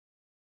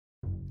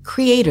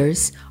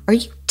Creators, are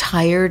you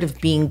tired of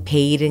being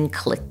paid in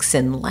clicks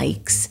and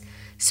likes?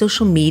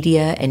 Social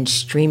media and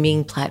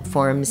streaming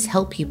platforms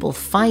help people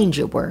find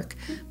your work,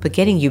 but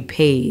getting you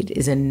paid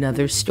is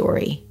another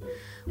story.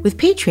 With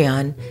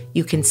Patreon,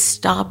 you can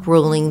stop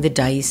rolling the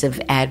dice of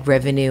ad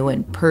revenue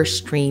and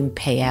per-stream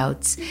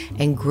payouts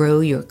and grow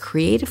your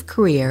creative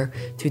career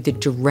through the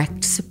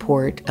direct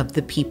support of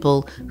the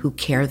people who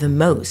care the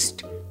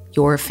most,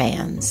 your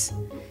fans.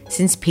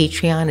 Since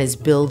Patreon is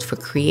built for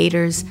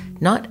creators,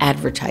 not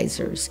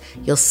advertisers,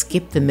 you'll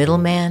skip the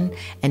middleman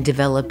and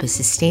develop a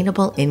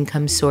sustainable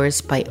income source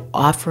by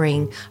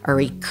offering a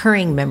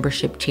recurring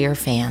membership to your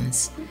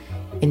fans.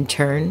 In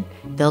turn,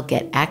 they'll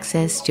get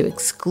access to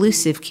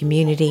exclusive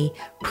community,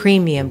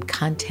 premium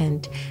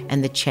content,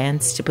 and the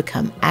chance to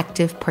become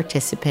active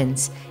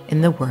participants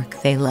in the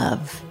work they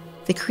love.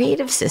 The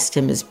creative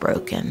system is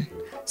broken.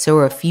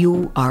 So if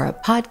you are a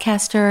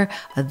podcaster,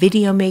 a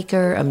video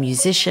maker, a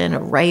musician, a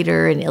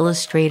writer, an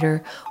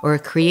illustrator, or a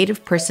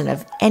creative person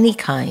of any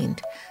kind,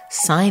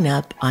 sign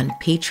up on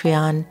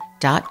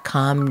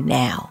patreon.com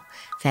now.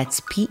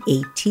 That's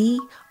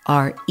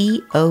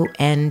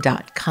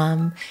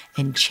patreon.com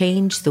and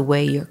change the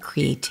way your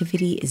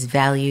creativity is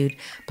valued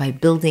by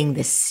building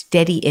the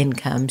steady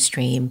income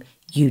stream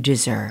you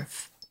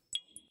deserve.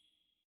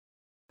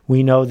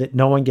 We know that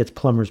no one gets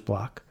plumber's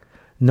block.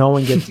 No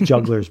one gets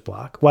juggler's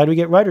block. Why do we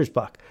get writer's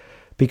block?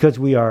 Because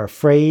we are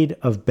afraid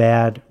of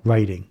bad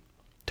writing,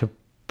 to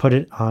put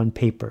it on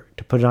paper,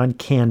 to put it on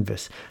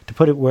canvas, to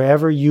put it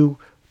wherever you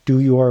do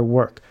your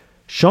work.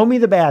 Show me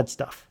the bad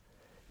stuff.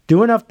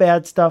 Do enough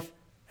bad stuff,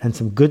 and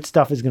some good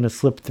stuff is going to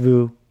slip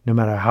through no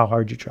matter how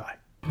hard you try.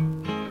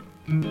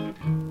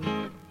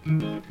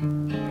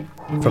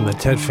 From the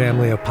TED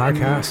family of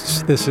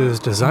podcasts, this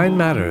is Design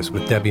Matters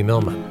with Debbie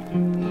Millman.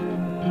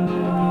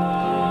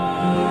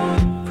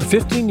 For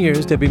 15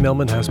 years, Debbie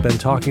Millman has been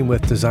talking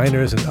with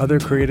designers and other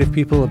creative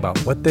people about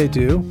what they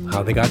do,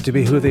 how they got to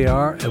be who they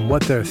are, and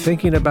what they're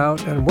thinking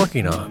about and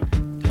working on.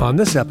 On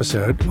this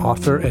episode,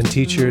 author and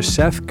teacher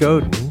Seth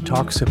Godin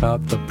talks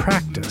about the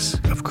practice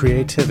of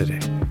creativity.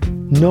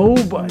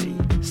 Nobody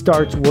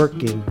starts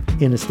working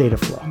in a state of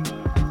flow.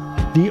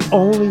 The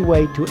only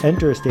way to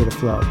enter a state of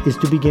flow is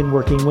to begin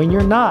working when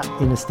you're not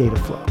in a state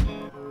of flow.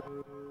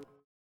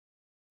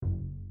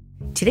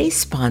 Today's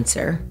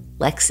sponsor,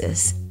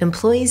 Lexus,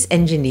 employs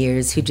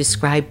engineers who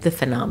describe the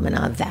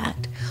phenomena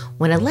that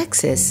when a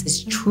Lexus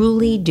is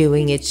truly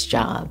doing its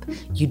job,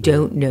 you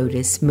don't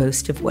notice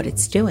most of what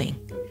it's doing.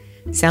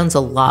 Sounds a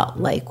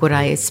lot like what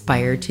I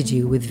aspire to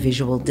do with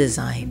visual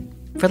design.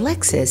 For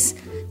Lexus,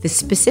 the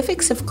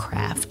specifics of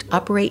craft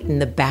operate in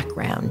the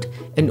background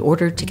in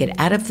order to get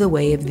out of the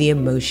way of the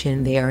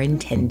emotion they are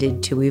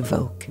intended to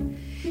evoke.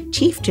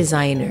 Chief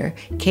designer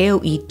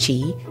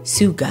Keoichi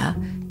Suga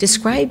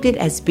described it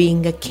as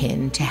being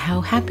akin to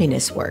how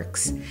happiness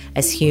works.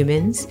 As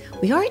humans,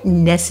 we aren't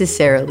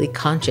necessarily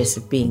conscious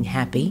of being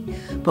happy,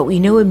 but we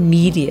know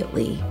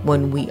immediately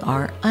when we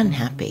are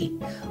unhappy.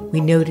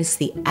 We notice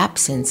the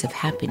absence of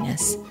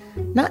happiness,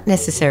 not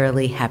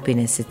necessarily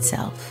happiness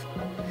itself.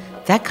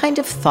 That kind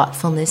of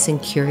thoughtfulness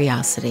and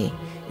curiosity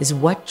is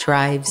what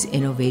drives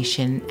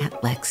innovation at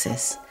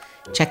Lexus.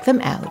 Check them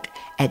out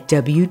at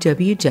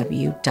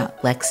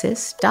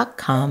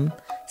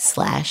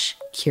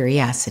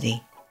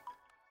www.lexus.com/curiosity.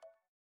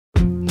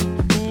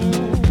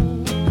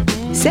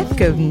 Seth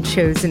Godin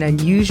chose an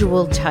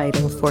unusual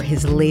title for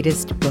his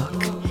latest book.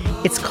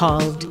 It's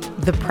called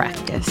The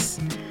Practice.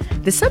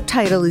 The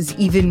subtitle is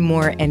even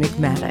more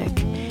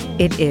enigmatic.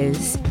 It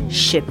is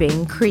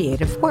Shipping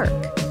Creative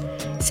Work.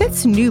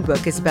 Seth's new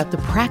book is about the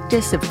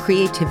practice of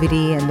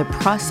creativity and the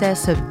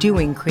process of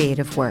doing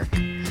creative work.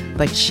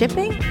 But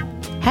shipping?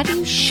 How do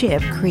you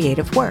ship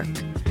creative work?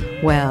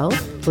 Well,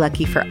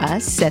 lucky for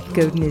us, Seth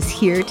Godin is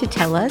here to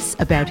tell us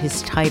about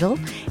his title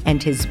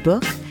and his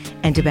book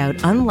and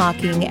about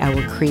unlocking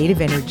our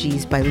creative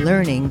energies by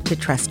learning to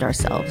trust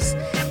ourselves.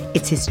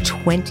 It's his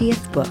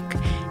 20th book,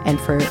 and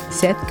for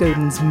Seth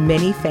Godin's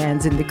many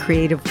fans in the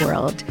creative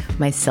world,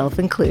 myself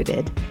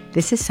included,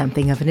 this is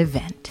something of an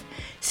event.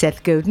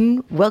 Seth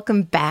Godin,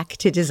 welcome back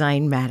to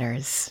Design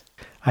Matters.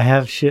 I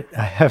have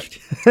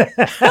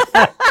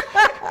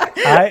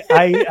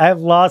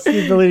lost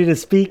the ability to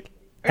speak,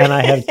 and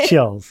I have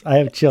chills.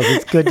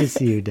 It's good to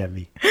see you,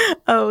 Debbie.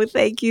 Oh,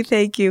 thank you.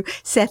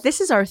 Seth,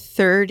 this is our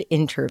third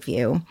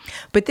interview,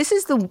 but this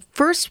is the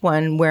first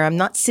one where I'm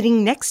not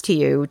sitting next to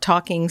you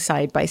talking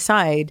side by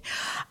side.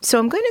 So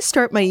I'm going to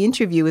start my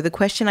interview with a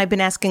question I've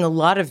been asking a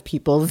lot of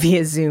people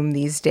via Zoom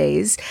these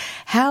days.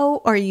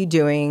 How are you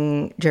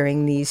doing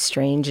during these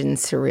strange and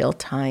surreal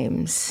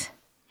times?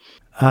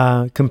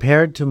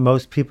 Compared to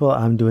most people,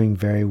 I'm doing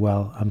very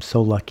well. I'm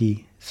so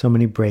lucky. So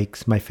many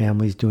breaks. My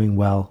family's doing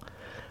well.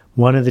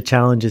 One of the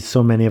challenges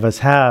so many of us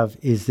have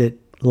is that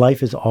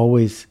life is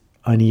always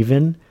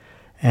uneven.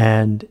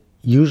 And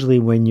usually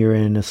when you're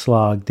in a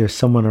slog, there's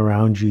someone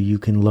around you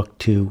can look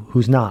to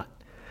who's not.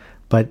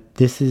 But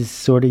this is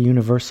sort of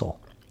universal.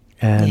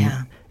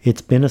 And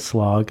It's been a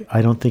slog.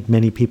 I don't think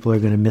many people are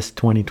going to miss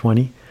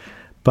 2020.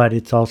 But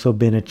it's also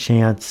been a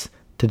chance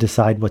to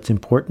decide what's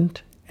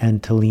important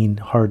and to lean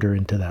harder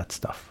into that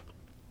stuff.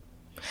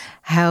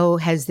 How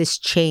has this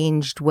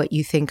changed what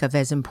you think of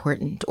as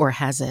important, or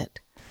has it?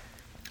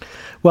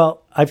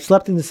 Well, I've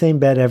slept in the same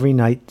bed every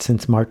night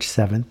since March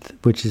 7th,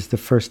 which is the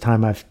first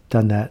time I've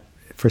done that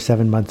for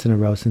 7 months in a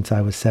row since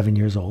I was 7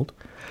 years old.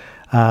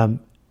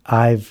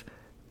 I've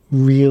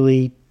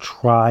really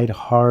tried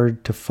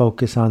hard to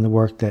focus on the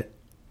work that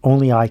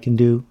only I can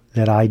do,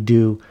 that I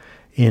do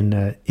in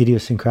an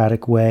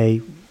idiosyncratic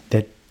way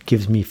that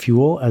gives me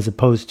fuel, as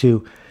opposed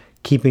to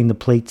keeping the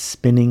plates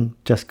spinning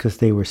just because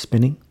they were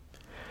spinning.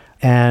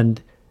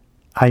 And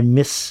I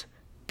miss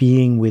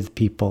being with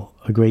people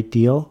a great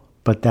deal,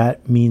 but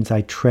that means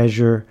I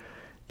treasure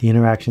the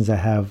interactions I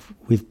have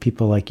with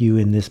people like you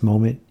in this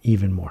moment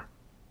even more.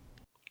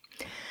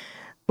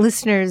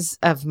 Listeners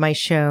of my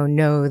show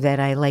know that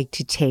I like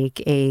to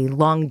take a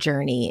long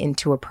journey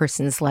into a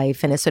person's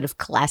life in a sort of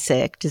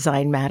classic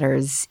Design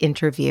Matters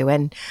interview.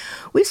 And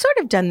we've sort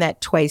of done that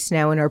twice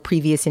now in our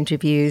previous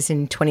interviews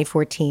in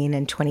 2014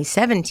 and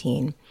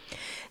 2017.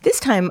 This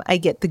time, I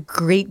get the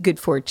great good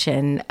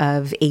fortune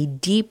of a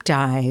deep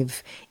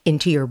dive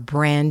into your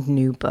brand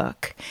new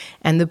book.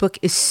 And the book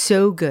is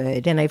so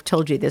good, and I've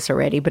told you this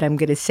already, but I'm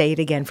going to say it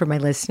again for my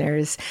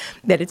listeners,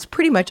 that it's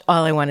pretty much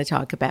all I want to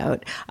talk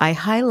about. I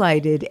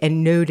highlighted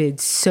and noted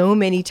so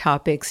many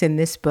topics in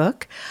this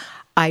book.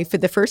 I, for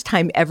the first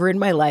time ever in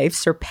my life,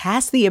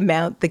 surpassed the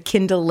amount the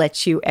Kindle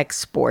lets you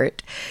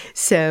export.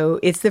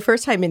 So it's the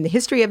first time in the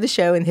history of the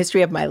show and the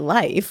history of my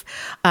life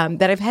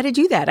that I've had to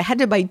do that. I had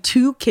to buy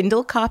 2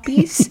 Kindle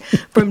copies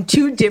from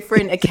 2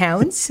 different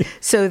accounts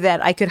so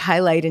that I could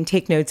highlight and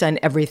take notes on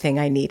everything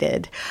I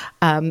needed.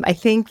 I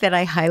think that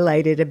I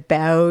highlighted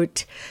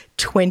about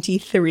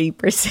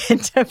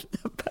 23% of the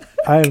book.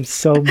 I am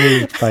so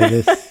moved by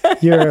this.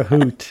 You're a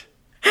hoot.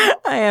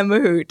 I am a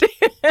hoot.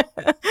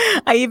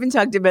 I even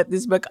talked about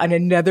this book on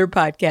another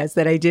podcast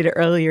that I did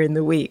earlier in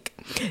the week.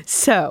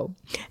 So,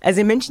 as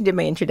I mentioned in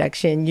my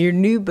introduction, your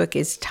new book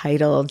is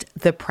titled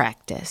The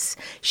Practice,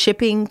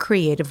 Shipping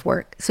Creative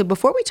Work. So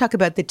before we talk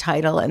about the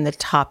title and the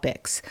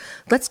topics,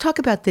 let's talk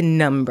about the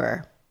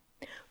number.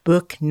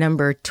 Book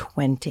number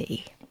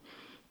 20.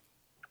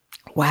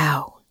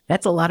 Wow,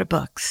 that's a lot of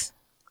books.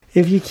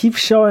 If you keep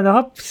showing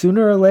up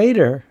sooner or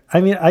later. I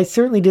mean, I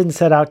certainly didn't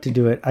set out to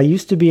do it. I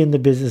used to be in the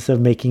business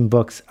of making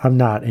books. I'm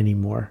not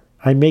anymore.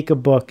 I make a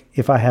book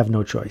if I have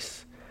no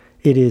choice.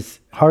 It is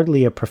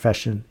hardly a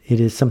profession. It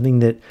is something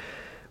that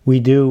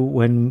we do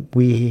when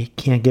we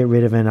can't get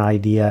rid of an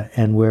idea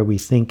and where we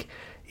think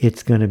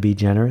it's going to be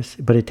generous.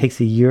 But it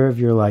takes a year of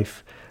your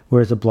life,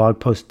 whereas a blog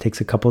post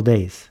takes a couple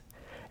days.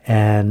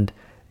 And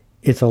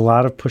it's a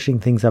lot of pushing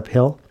things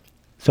uphill.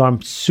 So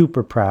I'm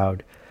super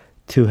proud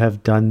to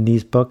have done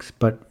these books,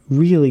 but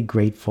really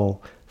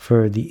grateful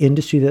for the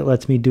industry that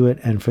lets me do it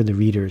and for the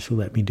readers who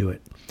let me do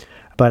it.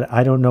 But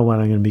I don't know when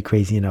I'm going to be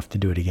crazy enough to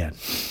do it again.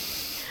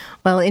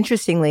 Well,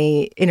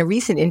 interestingly, in a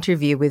recent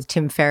interview with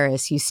Tim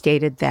Ferriss, you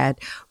stated that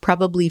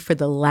probably for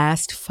the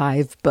last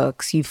 5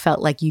 books, you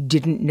felt like you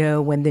didn't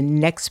know when the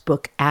next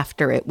book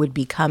after it would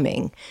be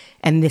coming.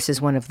 And this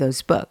is one of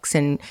those books.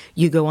 And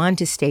you go on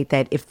to state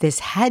that if this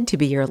had to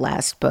be your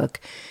last book,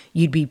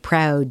 you'd be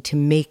proud to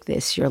make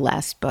this your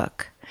last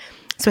book.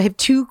 So I have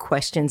 2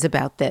 questions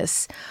about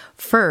this.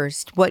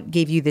 First, what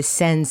gave you the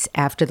sense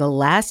after the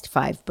last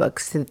 5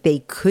 books that they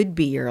could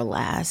be your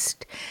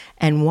last?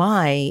 And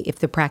why, if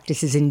the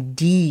practice is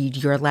indeed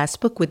your last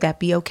book, would that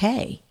be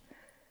okay?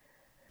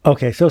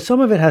 Okay, so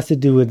some of it has to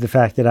do with the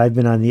fact that I've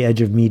been on the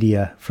edge of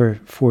media for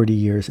 40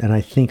 years, and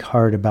I think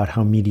hard about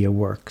how media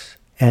works.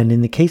 And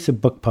in the case of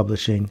book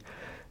publishing,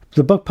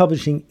 the book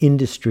publishing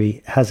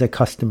industry has a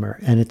customer,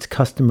 and its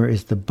customer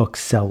is the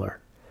bookseller.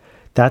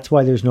 That's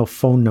why there's no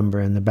phone number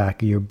in the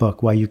back of your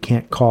book, why you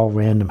can't call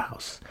Random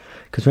House.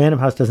 Because Random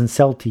House doesn't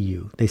sell to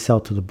you. They sell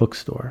to the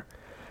bookstore.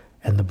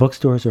 And the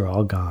bookstores are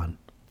all gone.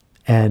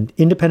 And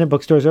independent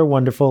bookstores are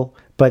wonderful,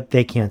 but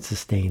they can't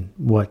sustain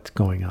what's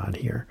going on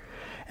here.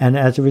 And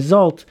as a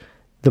result,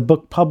 the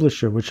book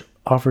publisher, which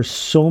offers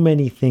so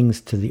many things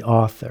to the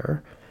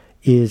author,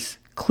 is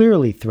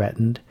clearly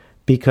threatened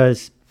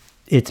because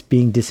it's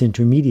being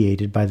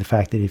disintermediated by the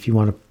fact that if you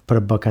want to put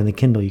a book on the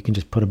Kindle, you can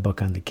just put a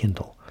book on the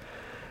Kindle.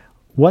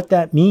 What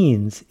that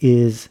means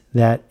is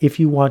that if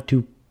you want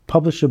to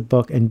publish a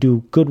book and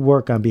do good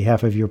work on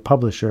behalf of your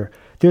publisher,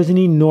 there's an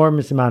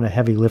enormous amount of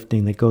heavy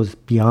lifting that goes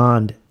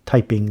beyond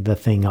typing the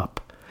thing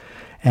up.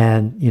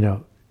 And,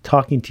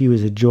 talking to you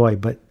is a joy,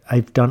 but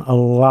I've done a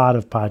lot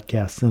of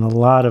podcasts and a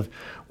lot of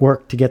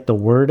work to get the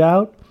word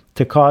out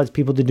to cause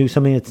people to do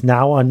something that's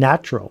now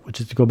unnatural, which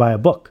is to go buy a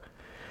book.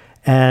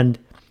 And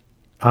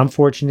I'm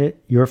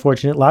fortunate, you're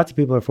fortunate, lots of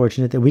people are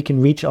fortunate that we can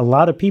reach a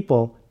lot of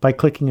people by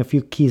clicking a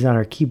few keys on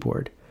our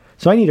keyboard.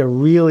 So I need a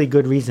really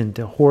good reason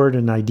to hoard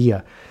an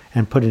idea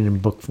and put it in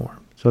book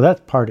form. So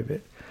that's part of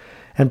it.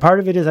 And part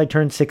of it is I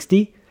turned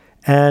 60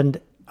 and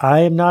I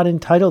am not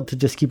entitled to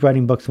just keep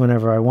writing books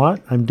whenever I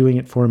want. I'm doing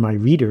it for my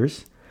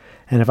readers.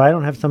 And if I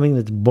don't have something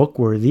that's book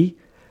worthy,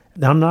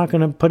 I'm not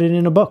going to put it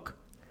in a book.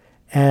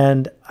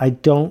 And I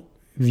don't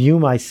view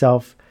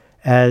myself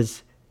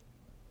as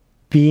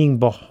being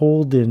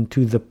beholden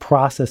to the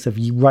process of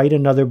you write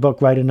another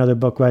book, write another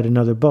book, write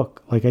another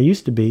book, like I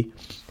used to be.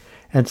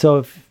 And so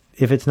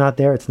if it's not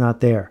there, it's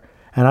not there.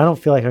 And I don't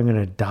feel like I'm going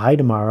to die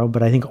tomorrow,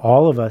 but I think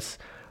all of us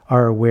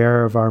are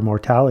aware of our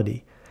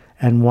mortality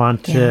and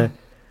want to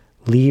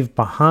leave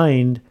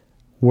behind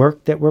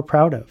work that we're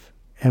proud of.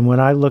 And when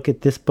I look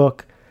at this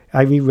book,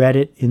 I reread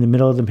it in the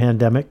middle of the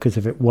pandemic because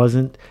if it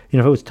wasn't,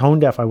 if it was tone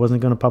deaf, I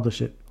wasn't going to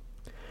publish it.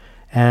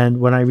 And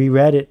when I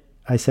reread it,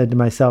 I said to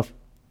myself,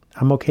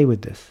 I'm okay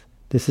with this.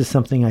 This is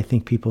something I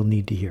think people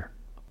need to hear.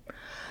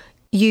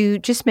 You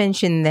just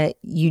mentioned that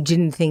you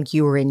didn't think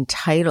you were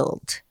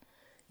entitled.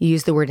 You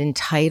used the word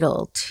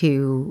entitled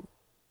to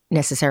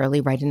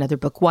necessarily write another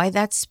book. Why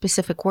that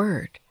specific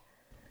word?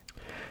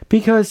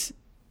 Because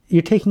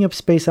you're taking up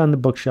space on the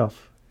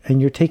bookshelf and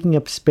you're taking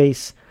up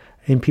space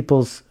in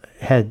people's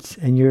heads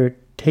and you're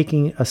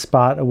taking a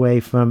spot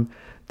away from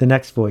the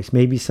next voice.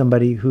 Maybe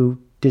somebody who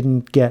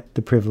didn't get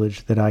the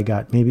privilege that I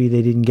got. Maybe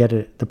they didn't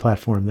get the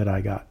platform that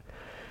I got.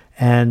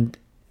 And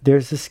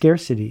there's a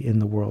scarcity in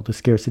the world, a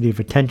scarcity of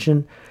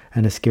attention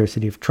and a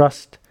scarcity of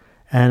trust.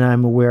 And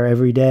I'm aware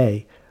every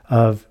day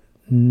of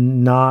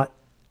not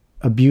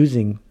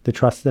abusing the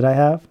trust that I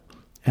have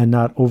and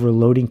not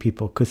overloading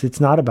people, because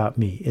it's not about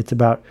me. It's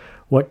about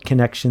what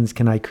connections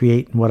can I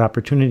create and what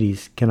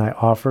opportunities can I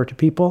offer to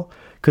people,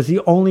 because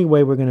the only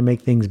way we're going to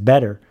make things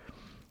better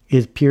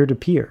is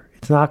peer-to-peer.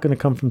 It's not going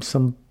to come from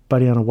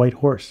somebody on a white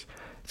horse.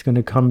 It's going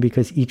to come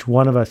because each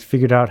one of us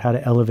figured out how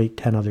to elevate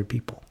 10 other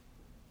people.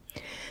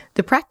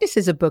 The Practice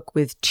is a book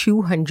with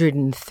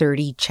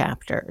 230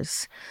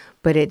 chapters,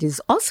 but it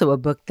is also a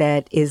book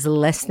that is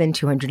less than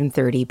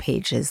 230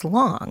 pages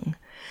long.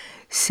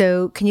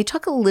 So can you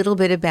talk a little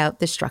bit about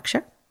the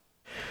structure?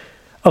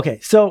 Okay,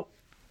 so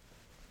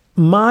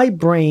my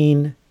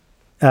brain,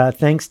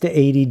 thanks to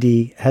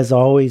ADD, has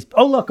always,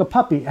 oh, look, a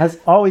puppy, has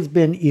always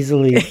been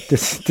easily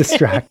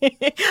distracted.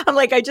 I'm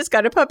like, I just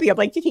got a puppy. I'm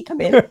like, did he come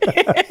in?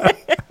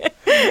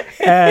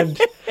 And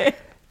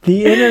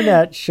the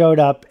internet showed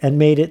up and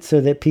made it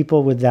so that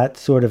people with that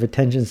sort of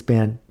attention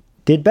span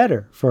did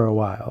better for a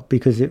while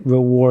because it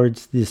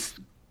rewards this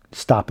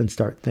stop and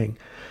start thing.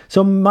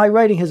 So my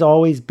writing has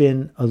always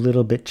been a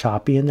little bit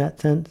choppy in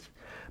that sense.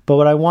 But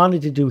what I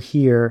wanted to do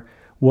here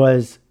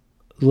was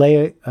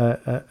lay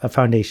a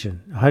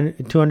foundation,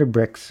 200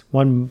 bricks,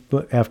 one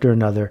after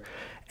another.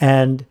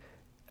 And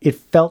it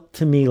felt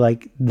to me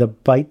like the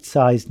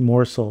bite-sized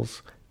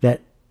morsels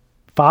that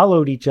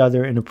followed each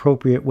other in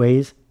appropriate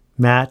ways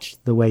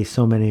matched the way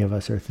so many of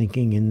us are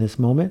thinking in this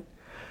moment.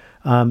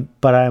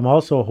 But I am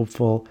also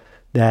hopeful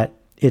that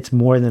it's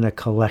more than a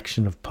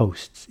collection of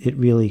posts. It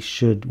really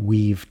should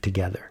weave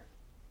together.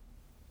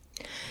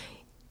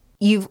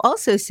 You've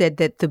also said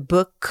that the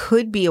book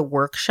could be a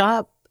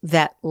workshop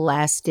that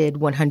lasted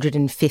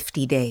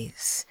 150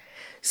 days.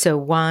 So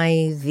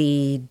why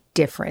the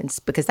difference?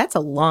 Because that's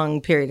a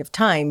long period of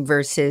time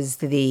versus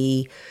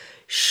the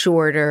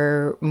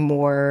shorter,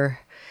 more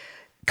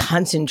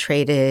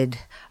concentrated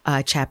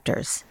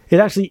chapters. It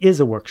actually is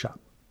a workshop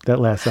that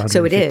lasts 150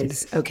 So it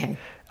is, days. okay.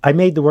 I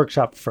made the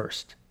workshop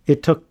first.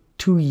 It took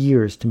 2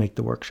 years to make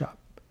the workshop.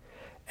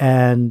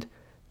 And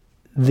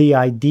the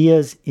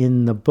ideas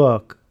in the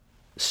book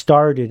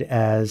started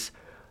as,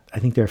 I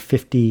think there are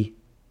 50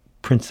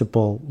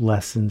 principal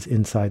lessons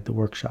inside the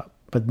workshop.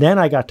 But then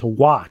I got to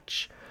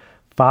watch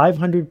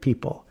 500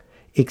 people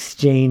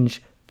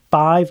exchange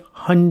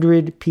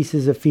 500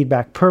 pieces of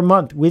feedback per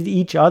month with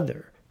each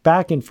other,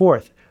 back and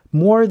forth.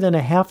 More than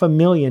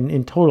 500,000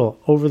 in total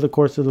over the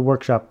course of the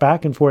workshop,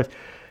 back and forth,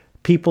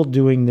 people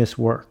doing this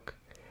work.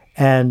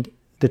 And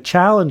the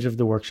challenge of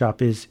the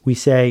workshop is we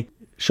say,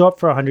 show up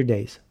for 100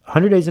 days,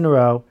 100 days in a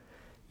row.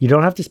 You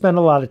don't have to spend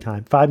a lot of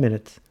time, 5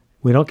 minutes.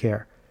 We don't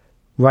care.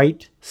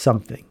 Write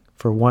something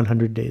for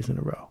 100 days in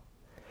a row.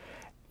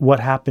 What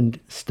happened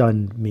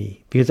stunned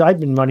me because I've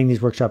been running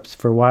these workshops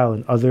for a while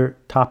in other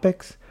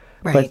topics,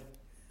 Right. but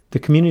the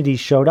community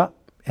showed up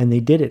and they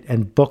did it,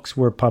 and books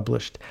were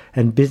published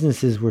and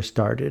businesses were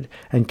started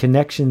and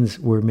connections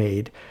were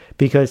made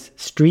because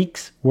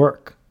streaks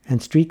work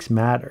and streaks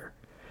matter.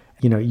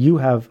 You know, you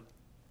have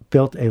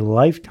built a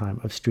lifetime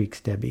of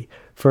streaks, Debbie.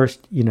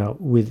 First, you know,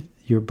 with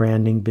your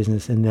branding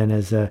business and then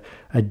as a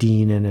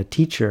dean and a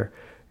teacher.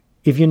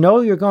 If you know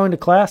you're going to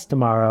class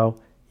tomorrow,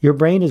 your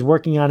brain is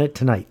working on it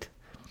tonight.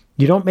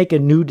 You don't make a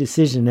new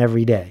decision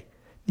every day.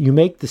 You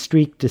make the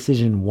streak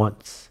decision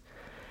once.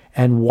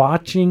 And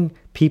watching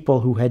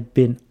people who had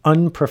been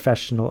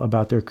unprofessional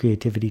about their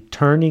creativity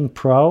turning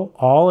pro,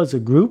 all as a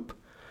group.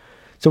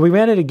 So we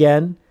ran it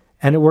again,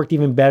 and it worked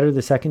even better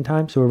the second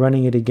time. So we're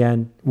running it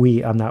again.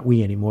 I'm not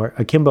we anymore.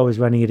 Akimbo is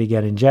running it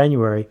again in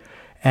January.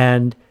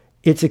 And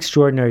it's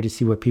extraordinary to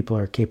see what people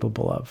are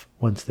capable of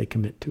once they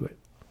commit to it.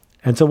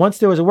 And so once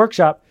there was a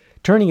workshop,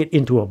 turning it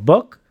into a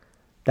book,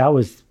 that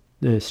was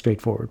the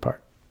straightforward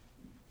part.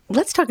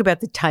 Let's talk about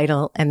the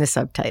title and the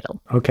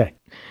subtitle. Okay.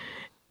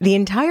 The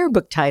entire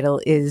book title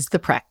is The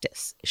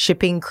Practice,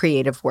 Shipping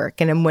Creative Work.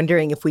 And I'm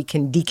wondering if we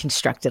can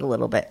deconstruct it a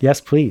little bit.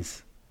 Yes,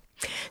 please.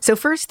 So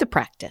first, the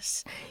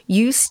practice.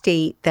 You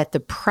state that the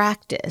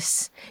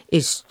practice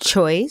is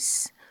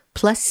choice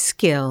plus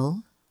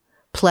skill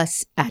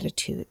plus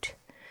attitude.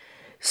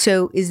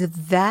 So is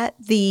that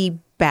the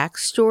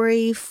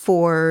backstory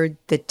for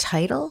the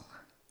title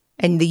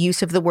and the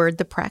use of the word,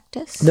 the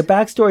practice? The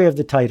backstory of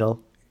the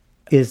title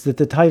is that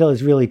the title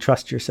is really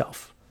Trust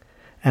Yourself.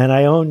 And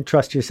I own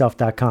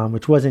trustyourself.com,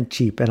 which wasn't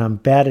cheap, and I'm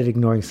bad at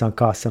ignoring sunk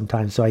costs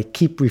sometimes, so I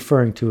keep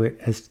referring to it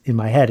as in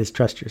my head as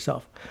Trust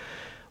Yourself.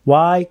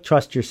 Why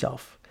trust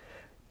yourself?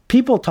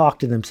 People talk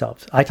to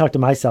themselves. I talk to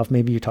myself,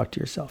 maybe you talk to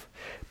yourself.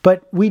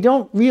 But we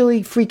don't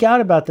really freak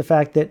out about the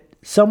fact that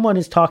someone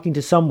is talking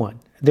to someone.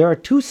 There are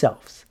two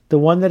selves, the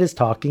one that is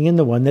talking and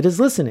the one that is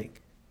listening.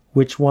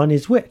 Which one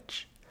is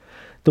which?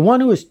 The one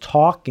who is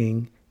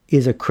talking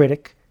is a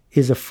critic,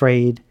 is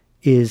afraid,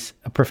 is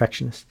a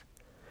perfectionist.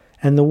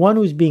 And the one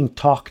who's being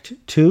talked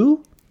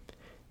to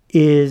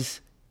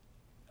is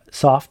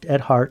soft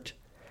at heart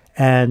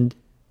and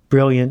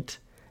brilliant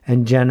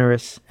and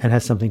generous and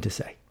has something to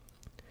say.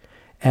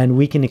 And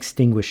we can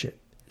extinguish it.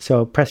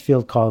 So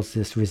Pressfield calls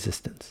this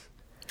resistance.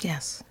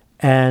 Yes.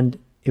 And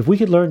if we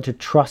could learn to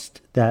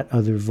trust that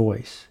other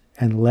voice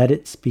and let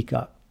it speak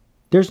up,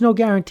 there's no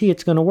guarantee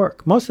it's going to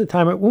work. Most of the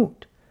time it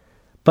won't.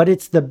 But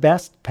it's the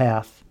best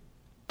path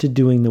to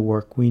doing the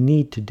work we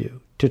need to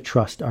do, to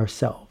trust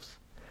ourselves.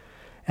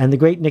 And the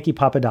great Nikki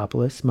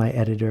Papadopoulos, my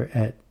editor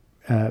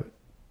at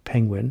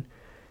Penguin,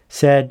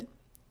 said,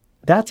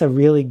 that's a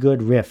really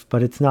good riff,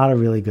 but it's not a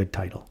really good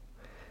title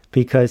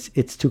because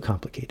it's too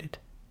complicated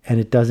and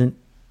it doesn't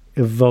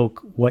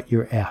evoke what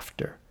you're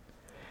after.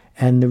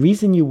 And the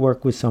reason you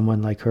work with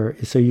someone like her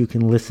is so you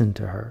can listen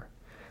to her.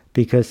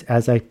 Because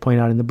as I point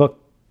out in the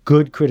book,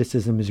 good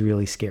criticism is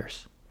really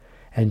scarce.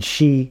 And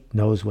she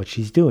knows what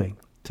she's doing.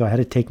 So I had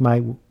to take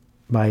my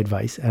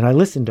advice and I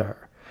listened to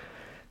her.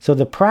 So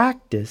the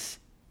practice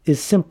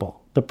is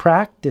simple. The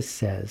practice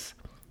says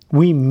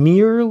we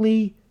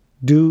merely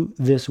do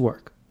this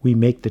work. We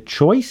make the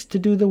choice to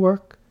do the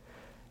work,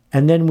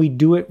 and then we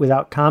do it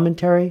without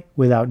commentary,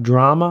 without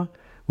drama,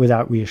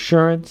 without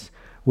reassurance,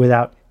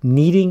 without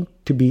needing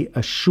to be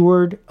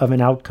assured of an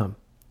outcome.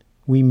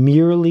 We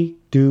merely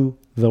do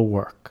the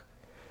work.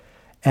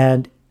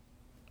 And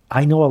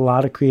I know a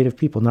lot of creative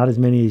people, not as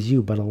many as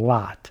you, but a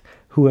lot,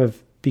 who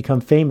have become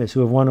famous,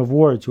 who have won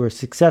awards, who are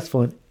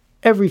successful in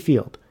every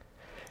field.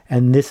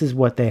 And this is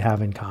what they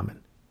have in common.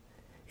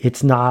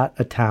 It's not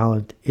a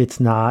talent. It's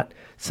not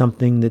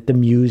something that the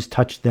muse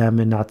touched them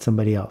and not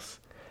somebody else.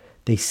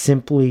 They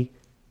simply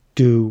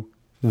do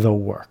the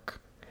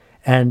work.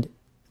 And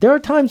there are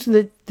times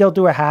that they'll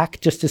do a hack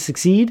just to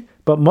succeed,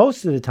 but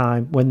most of the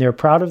time when they're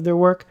proud of their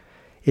work,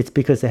 it's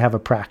because they have a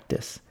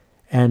practice.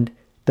 And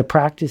the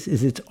practice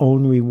is its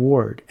own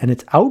reward. And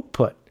its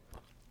output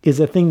is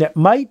a thing that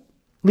might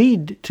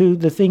lead to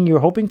the thing you're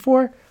hoping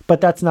for,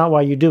 but that's not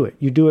why you do it.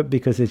 You do it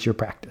because it's your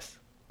practice.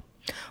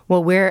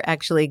 Well, we're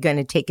actually going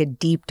to take a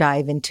deep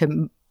dive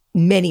into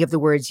many of the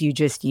words you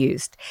just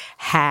used.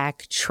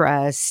 Hack,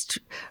 trust,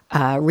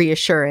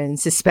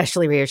 reassurance,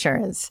 especially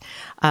reassurance,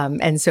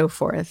 and so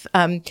forth.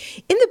 In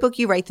the book,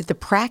 you write that the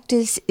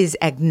practice is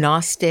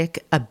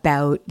agnostic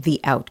about the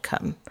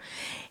outcome.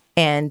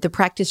 And the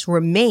practice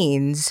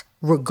remains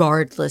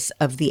regardless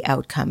of the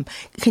outcome.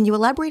 Can you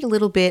elaborate a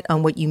little bit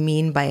on what you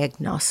mean by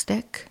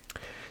agnostic?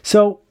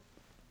 So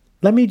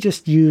let me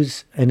just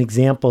use an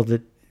example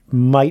that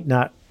might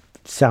not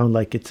sound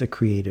like it's a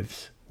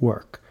creative's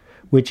work,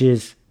 which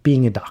is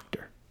being a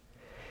doctor.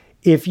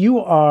 If you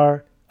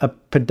are a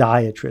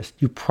podiatrist,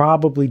 you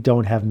probably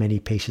don't have many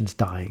patients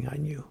dying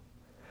on you.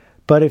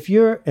 But if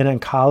you're an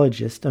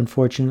oncologist,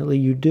 unfortunately,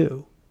 you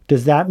do.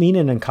 Does that mean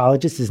an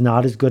oncologist is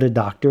not as good a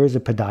doctor as a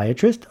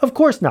podiatrist? Of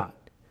course not.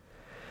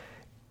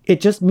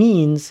 It just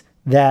means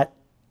that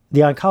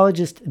the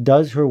oncologist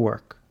does her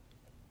work,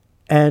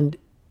 and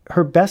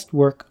her best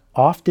work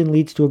often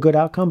leads to a good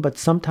outcome, but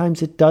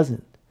sometimes it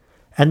doesn't.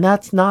 And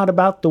that's not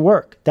about the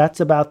work.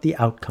 That's about the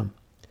outcome.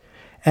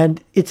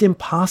 And it's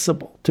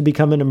impossible to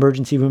become an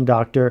emergency room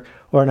doctor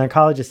or an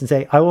oncologist and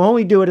say, I will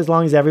only do it as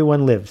long as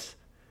everyone lives.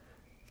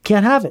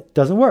 Can't have it.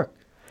 Doesn't work.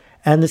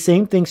 And the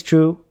same thing's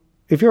true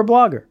if you're a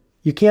blogger.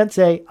 You can't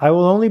say, I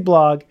will only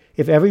blog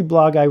if every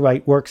blog I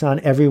write works on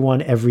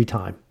everyone every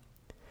time.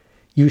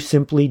 You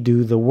simply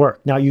do the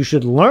work. Now, you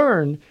should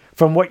learn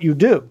from what you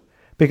do.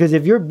 Because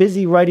if you're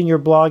busy writing your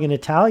blog in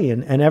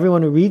Italian and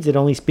everyone who reads it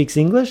only speaks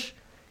English,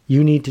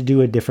 you need to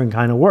do a different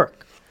kind of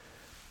work.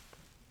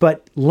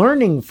 But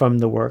learning from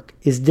the work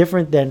is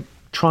different than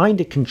trying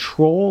to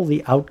control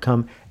the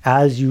outcome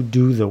as you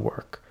do the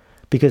work,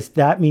 because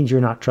that means you're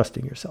not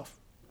trusting yourself.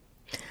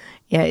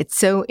 Yeah, it's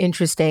so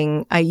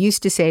interesting. I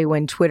used to say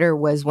when Twitter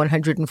was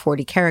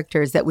 140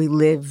 characters that we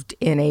lived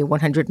in a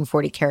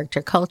 140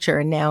 character culture.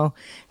 And now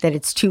that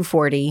it's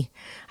 240,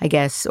 I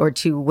guess, or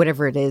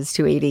whatever it is,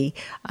 280,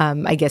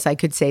 I guess I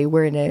could say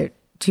we're in a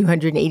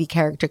 280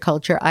 character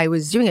culture. I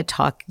was doing a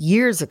talk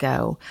years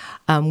ago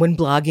when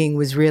blogging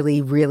was really,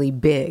 really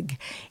big.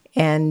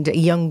 And a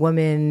young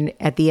woman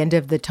at the end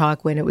of the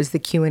talk, when it was the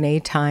Q&A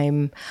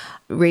time,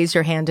 raised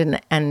her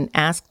hand and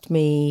asked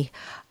me,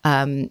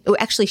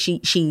 Actually,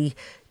 she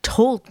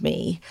told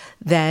me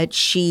that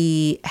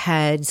she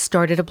had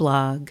started a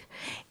blog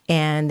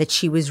and that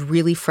she was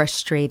really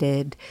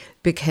frustrated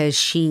because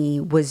she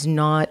was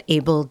not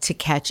able to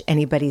catch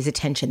anybody's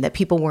attention, that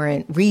people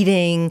weren't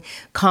reading,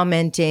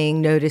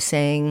 commenting,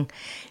 noticing.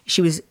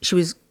 She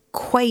was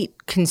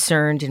quite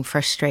concerned and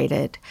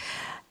frustrated.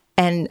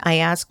 And I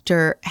asked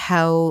her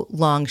how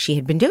long she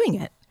had been doing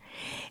it.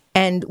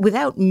 And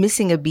without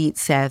missing a beat,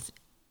 Seth,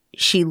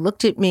 she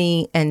looked at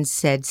me and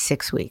said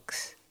 6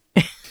 weeks.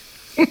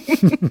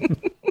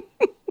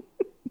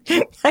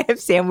 I have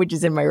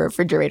sandwiches in my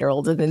refrigerator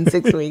older than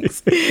 6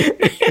 weeks.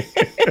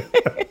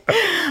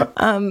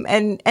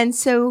 And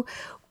so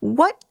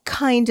what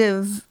kind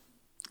of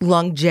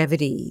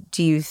longevity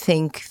do you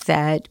think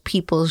that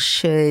people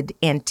should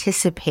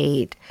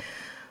anticipate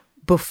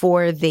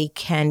before they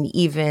can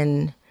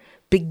even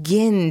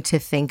begin to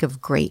think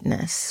of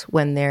greatness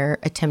when they're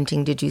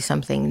attempting to do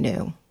something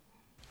new?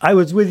 I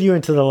was with you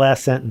until the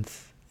last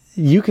sentence.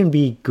 You can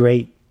be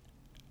great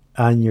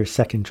on your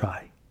second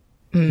try.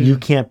 You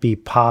can't be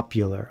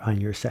popular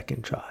on your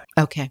second try.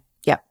 Okay.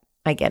 Yep.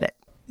 I get it.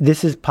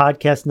 This is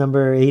podcast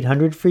number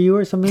 800 for you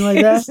or something like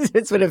that?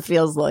 It's what it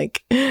feels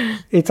like.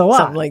 It's a lot.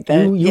 Something like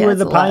that. You were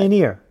the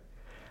pioneer.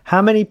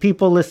 How many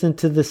people listened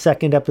to the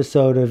second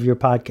episode of your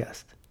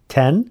podcast?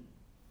 10?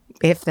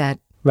 If that.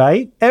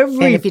 Right?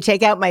 And if you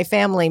take out my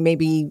family,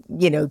 maybe,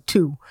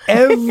 2.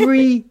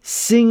 Every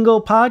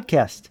single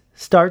podcast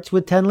starts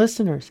with 10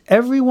 listeners.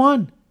 Every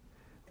one.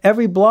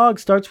 Every blog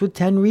starts with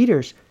 10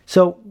 readers.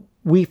 So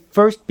we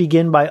first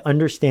begin by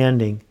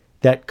understanding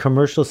that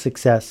commercial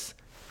success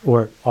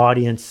or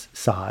audience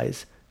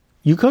size,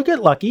 you could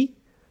get lucky.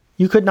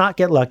 You could not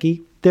get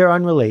lucky. They're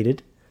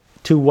unrelated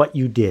to what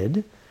you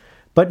did.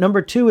 But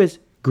number 2 is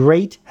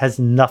great has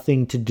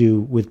nothing to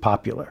do with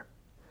popular.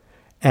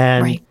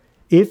 And right.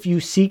 If you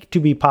seek to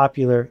be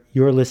popular,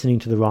 you're listening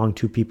to the wrong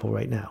 2 people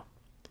right now.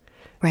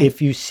 Right.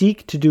 If you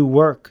seek to do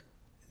work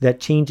that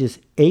changes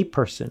a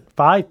person,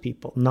 5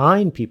 people,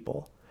 9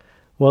 people,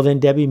 well, then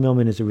Debbie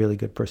Millman is a really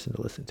good person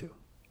to listen to.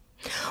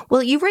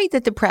 Well, you write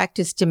that the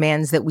practice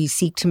demands that we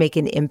seek to make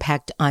an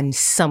impact on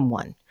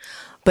someone,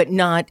 but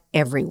not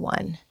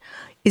everyone.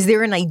 Is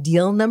there an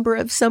ideal number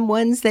of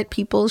someones that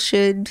people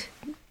should?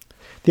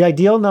 The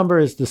ideal number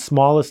is the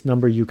smallest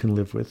number you can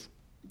live with.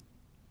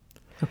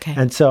 Okay.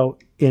 And so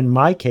in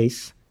my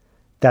case,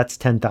 that's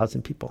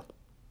 10,000 people.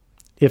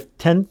 If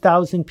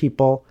 10,000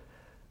 people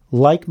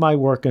like my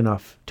work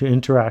enough to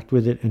interact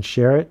with it and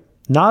share it,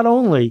 not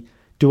only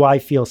do I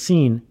feel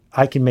seen,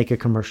 I can make a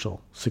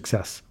commercial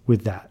success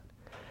with that.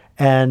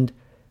 And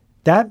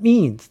that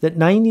means that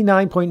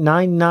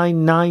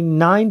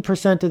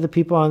 99.9999% of the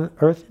people on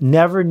earth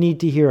never need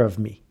to hear of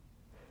me.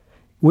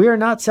 We are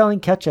not selling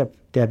ketchup,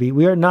 Debbie.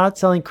 We are not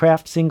selling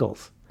craft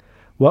singles.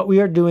 What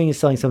we are doing is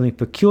selling something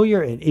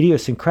peculiar and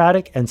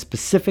idiosyncratic and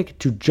specific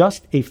to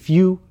just a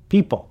few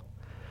people.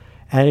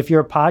 And if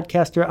you're a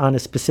podcaster on a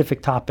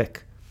specific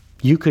topic,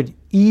 you could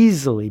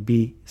easily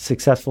be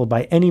successful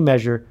by any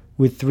measure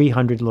with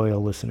 300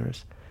 loyal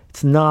listeners.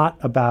 It's not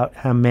about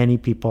how many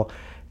people.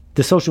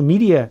 The social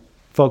media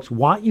folks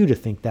want you to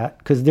think that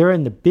because they're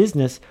in the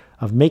business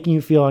of making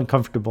you feel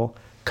uncomfortable,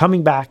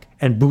 coming back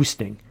and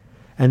boosting.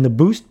 And the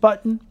boost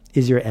button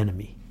is your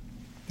enemy.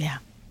 Yeah.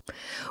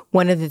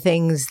 One of the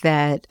things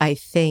that I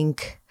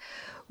think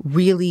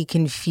really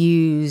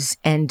confuse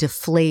and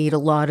deflate a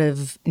lot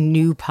of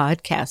new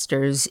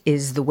podcasters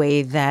is the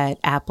way that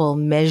Apple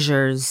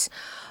measures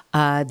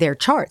their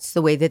charts,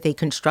 the way that they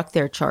construct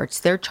their charts.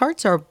 Their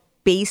charts are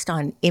based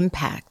on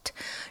impact,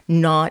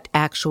 not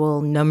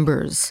actual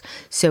numbers.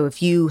 So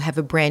if you have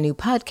a brand new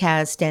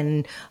podcast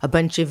and a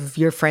bunch of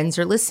your friends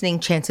are listening,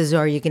 chances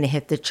are you're going to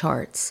hit the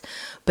charts.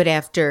 But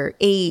after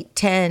 8,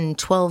 10,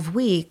 12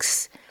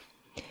 weeks,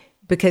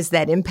 because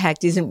that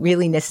impact isn't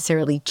really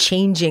necessarily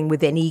changing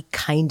with any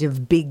kind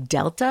of big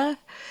delta,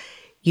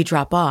 you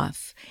drop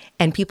off.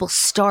 And people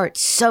start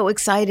so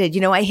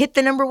excited. I hit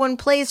the number 1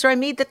 place or I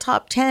made the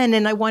top 10.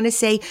 And I want to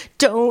say,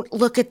 don't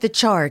look at the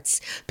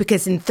charts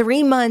because in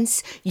 3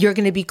 months, you're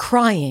going to be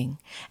crying.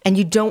 And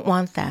you don't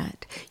want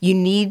that. You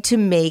need to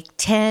make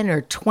 10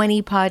 or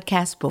 20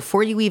 podcasts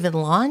before you even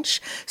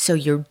launch. So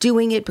you're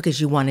doing it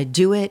because you want to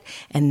do it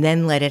and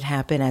then let it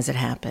happen as it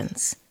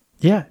happens.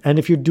 Yeah. And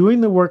if you're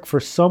doing the work for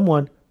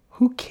someone,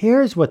 who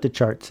cares what the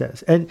chart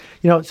says? And,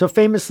 so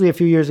famously a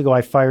few years ago,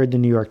 I fired the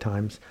New York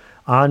Times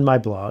on my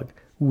blog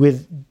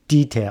with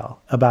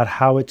detail about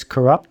how it's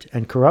corrupt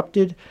and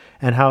corrupted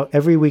and how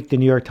every week the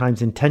New York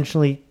Times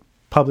intentionally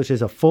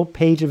publishes a full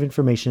page of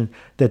information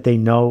that they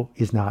know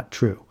is not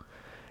true.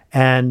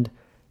 And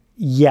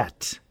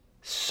yet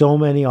so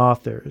many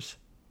authors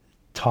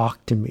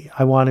talk to me.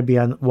 I want to be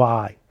on.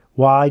 Why?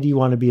 Why do you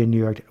want to be in New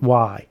York?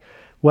 Why?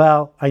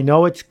 Well, I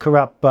know it's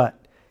corrupt, but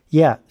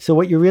yeah. So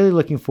what you're really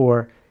looking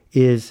for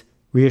is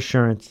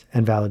reassurance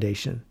and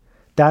validation.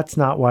 That's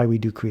not why we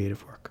do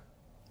creative work.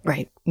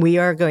 Right. We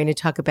are going to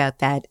talk about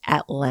that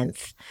at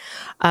length.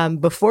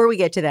 Before we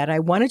get to that, I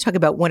want to talk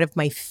about one of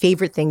my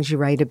favorite things you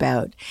write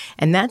about,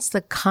 and that's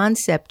the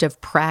concept of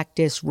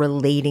practice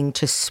relating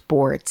to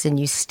sports. And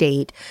you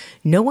state,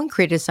 no one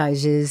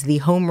criticizes the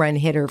home run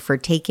hitter for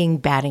taking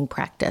batting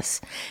practice.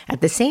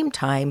 At the same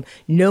time,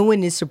 no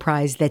one is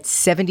surprised that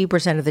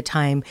 70% of the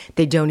time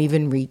they don't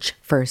even reach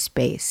first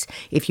base.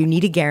 If you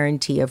need a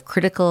guarantee of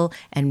critical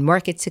and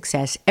market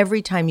success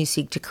every time you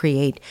seek to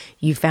create,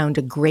 you found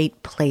a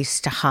great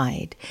place to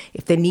hide.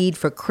 If the need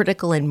for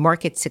critical and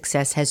market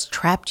success has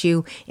trapped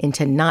you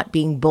into not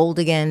being bold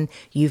again,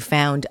 you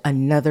found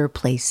another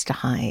place to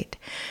hide.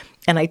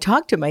 And I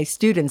talk to my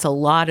students a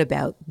lot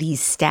about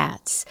these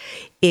stats.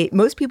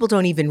 Most people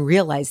don't even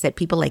realize that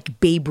people like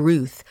Babe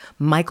Ruth,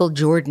 Michael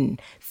Jordan,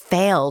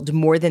 failed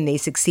more than they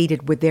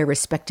succeeded with their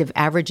respective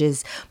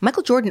averages.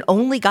 Michael Jordan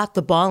only got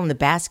the ball in the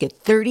basket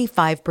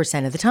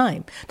 35% of the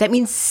time. That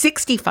means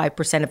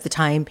 65% of the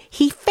time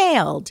he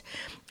failed.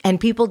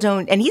 And people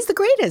don't, and he's the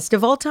greatest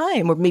of all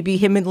time, or maybe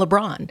him and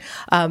LeBron.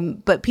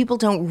 But people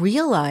don't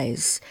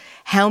realize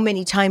how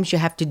many times you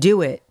have to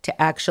do it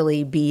to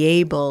actually be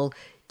able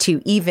to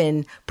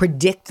even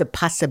predict the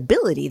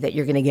possibility that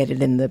you're going to get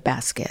it in the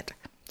basket.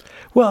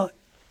 Well,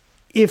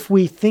 if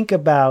we think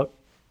about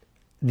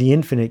the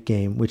infinite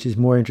game, which is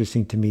more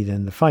interesting to me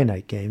than the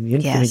finite game, the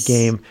infinite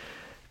game,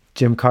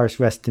 Jim Carr's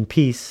Rest in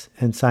Peace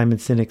and Simon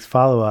Sinek's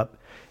follow-up,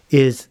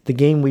 is the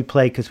game we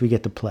play because we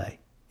get to play.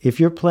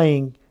 If you're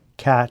playing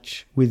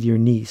catch with your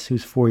niece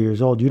who's 4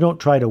 years old, you don't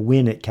try to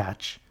win at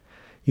catch.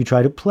 You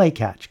try to play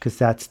catch because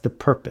that's the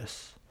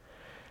purpose.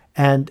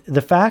 And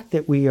the fact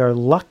that we are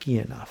lucky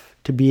enough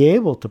to be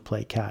able to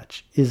play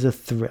catch is a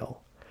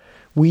thrill.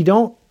 We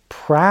don't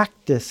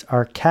practice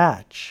our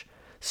catch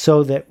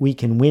so that we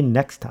can win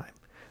next time.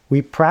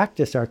 We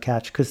practice our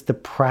catch because the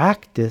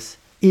practice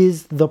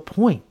is the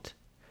point.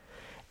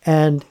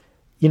 And,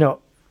 you know,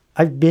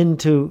 I've been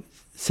to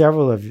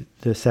several of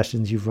the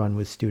sessions you've run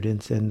with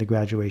students and the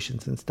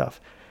graduations and stuff.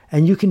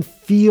 And you can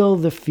feel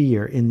the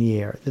fear in the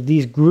air that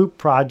these group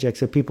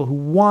projects are people who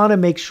want to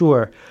make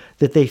sure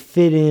that they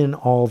fit in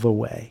all the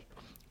way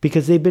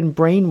because they've been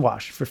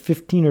brainwashed for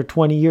 15 or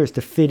 20 years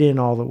to fit in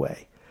all the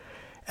way.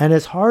 And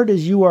as hard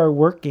as you are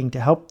working to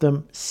help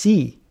them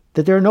see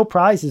that there are no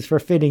prizes for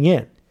fitting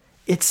in,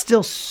 it's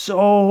still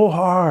so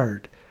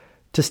hard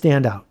to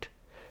stand out.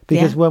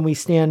 Because when we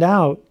stand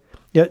out,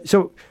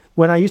 so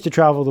when I used to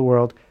travel the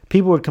world,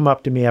 people would come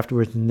up to me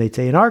afterwards and they'd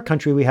say, in our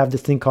country, we have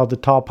this thing called the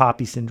tall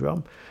poppy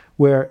syndrome,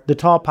 where the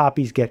tall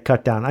poppies get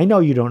cut down. I know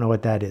you don't know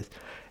what that is.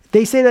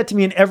 They say that to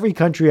me in every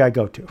country I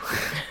go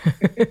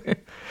to.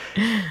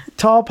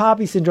 Tall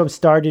poppy syndrome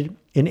started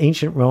in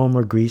ancient Rome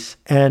or Greece,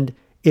 and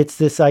it's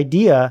this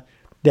idea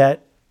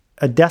that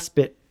a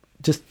despot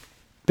just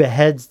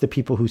beheads the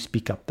people who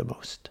speak up the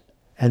most,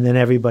 and then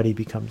everybody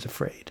becomes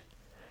afraid.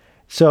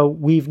 So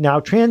we've now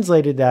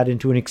translated that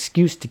into an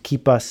excuse to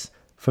keep us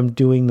from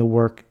doing the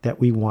work that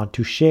we want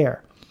to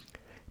share.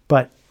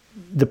 But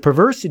the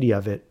perversity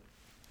of it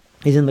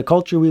is in the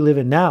culture we live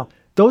in now.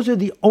 Those are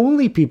the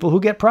only people who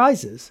get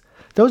prizes.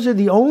 Those are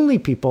the only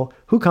people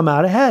who come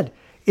out ahead.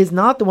 It's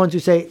not the ones who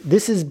say,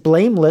 this is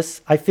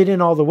blameless, I fit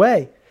in all the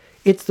way.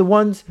 It's the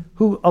ones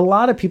who a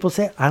lot of people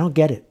say, I don't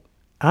get it.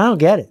 I don't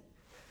get it.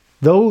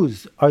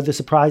 Those are the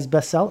surprise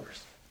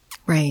bestsellers.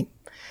 Right.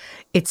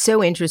 It's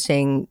so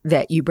interesting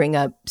that you bring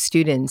up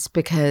students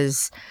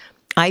because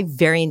I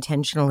very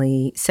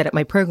intentionally set up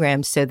my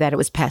program so that it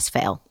was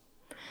pass-fail.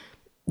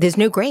 There's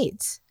no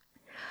grades.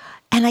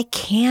 And I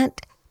can't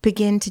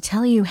begin to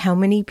tell you how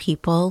many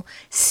people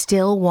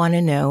still want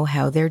to know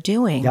how they're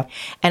doing. Yep.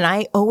 And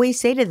I always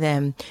say to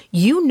them,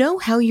 you know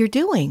how you're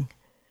doing.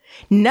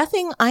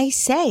 Nothing I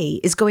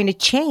say is going to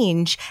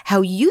change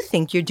how you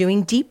think you're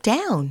doing deep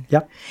down.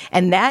 Yep.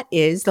 And that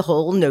is the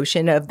whole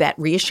notion of that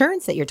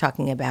reassurance that you're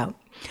talking about.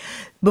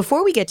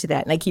 Before we get to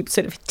that, and I keep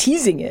sort of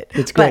teasing it,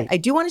 it's great. But I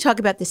do want to talk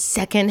about the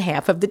second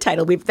half of the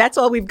title. That's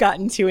all we've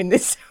gotten to in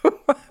this so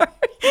far,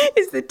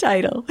 is the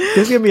title. This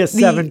is going to be a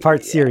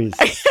 7-part series.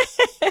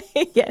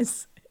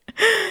 Yes.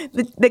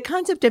 The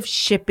concept of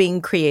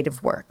shipping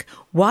creative work.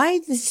 Why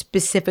the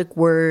specific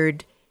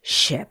word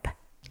ship?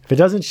 If it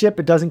doesn't ship,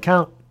 it doesn't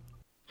count.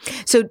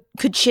 So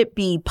could ship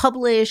be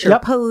publish or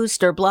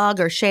post or blog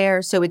or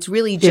share? So it's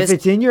really just... If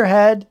it's in your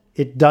head,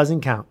 it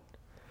doesn't count.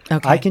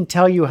 Okay. I can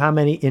tell you how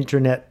many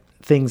internet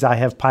things I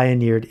have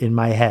pioneered in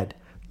my head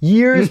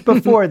years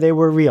before they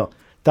were real.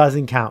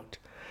 Doesn't count.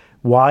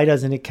 Why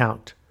doesn't it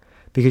count?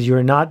 Because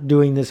you're not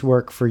doing this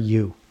work for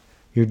you.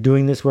 You're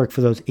doing this work for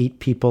those 8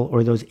 people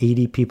or those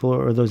 80 people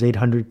or those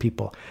 800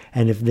 people.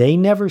 And if they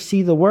never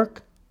see the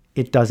work,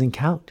 it doesn't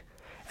count.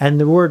 And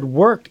the word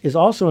work is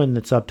also in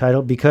the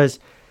subtitle because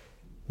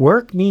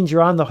work means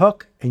you're on the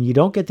hook and you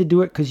don't get to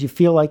do it because you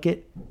feel like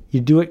it. You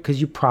do it because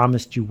you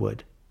promised you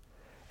would.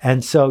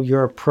 And so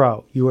you're a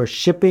pro. You are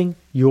shipping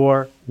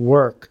your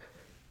work,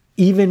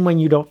 even when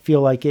you don't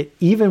feel like it,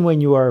 even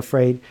when you are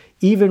afraid,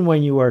 even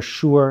when you are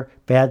sure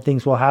bad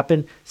things will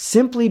happen,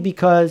 simply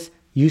because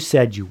you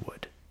said you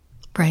would.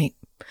 Right.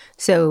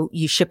 So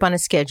you ship on a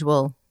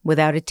schedule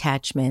without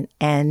attachment.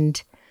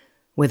 And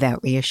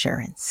without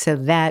reassurance. So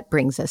that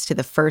brings us to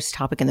the first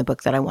topic in the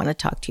book that I want to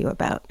talk to you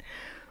about,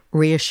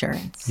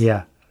 reassurance.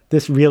 Yeah,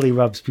 this really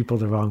rubs people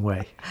the wrong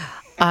way.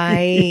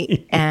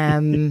 I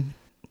am,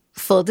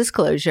 full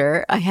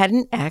disclosure, I had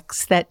an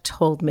ex that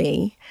told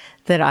me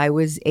that I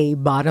was a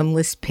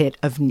bottomless pit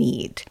of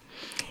need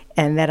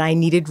and that I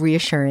needed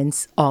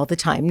reassurance all the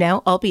time.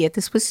 Now, albeit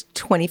this was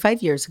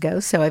 25 years ago,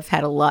 so I've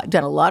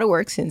done a lot of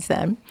work since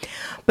then.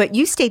 But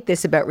you state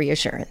this about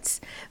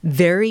reassurance.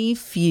 Very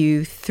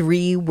few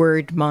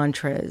 3-word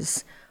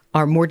mantras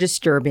are more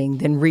disturbing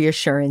than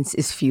reassurance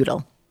is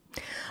futile.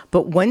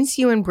 But once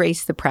you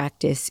embrace the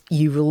practice,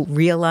 you will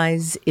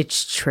realize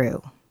it's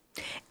true.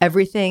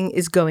 Everything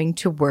is going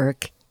to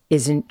work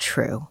isn't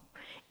true.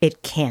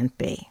 It can't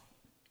be.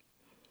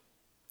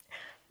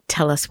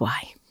 Tell us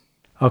why.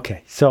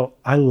 Okay, so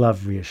I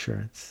love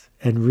reassurance.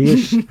 And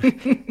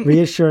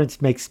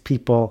reassurance makes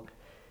people,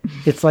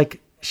 it's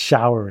like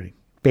showering,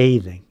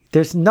 bathing.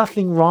 There's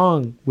nothing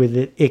wrong with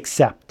it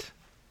except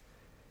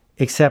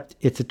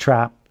it's a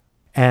trap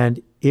and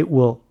it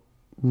will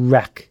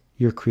wreck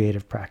your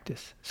creative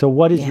practice. So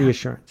what is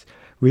reassurance?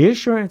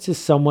 Reassurance is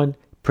someone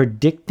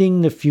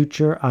predicting the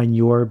future on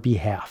your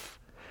behalf.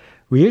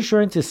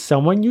 Reassurance is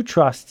someone you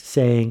trust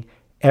saying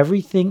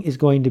everything is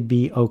going to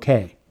be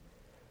okay.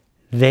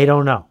 They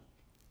don't know.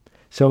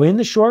 So in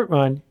the short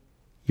run,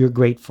 you're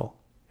grateful.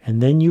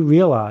 And then you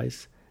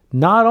realize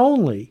not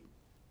only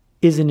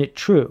isn't it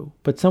true,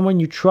 but someone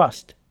you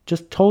trust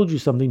just told you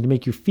something to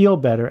make you feel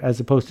better as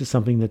opposed to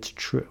something that's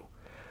true.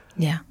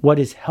 Yeah. What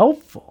is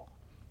helpful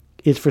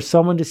is for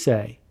someone to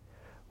say,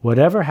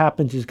 whatever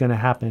happens is going to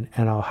happen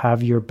and I'll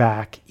have your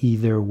back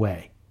either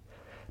way.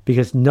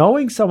 Because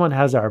knowing someone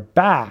has our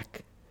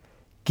back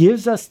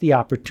gives us the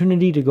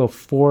opportunity to go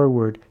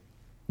forward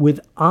with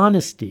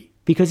honesty.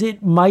 Because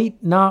it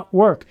might not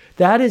work.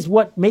 That is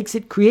what makes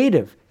it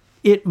creative.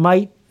 It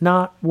might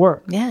not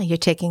work. Yeah, you're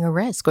taking a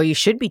risk, or you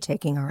should be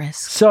taking a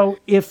risk. So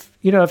if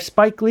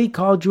Spike Lee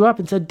called you up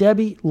and said,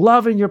 Debbie,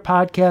 loving your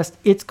podcast,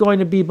 it's going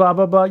to be blah,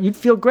 blah, blah, you'd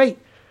feel great.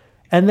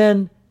 And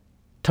then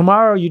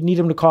tomorrow you'd need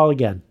him to call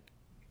again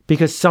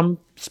because some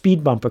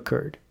speed bump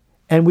occurred.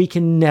 And we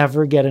can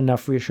never get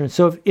enough reassurance.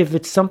 So if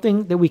it's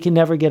something that we can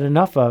never get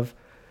enough of,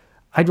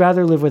 I'd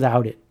rather live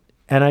without it.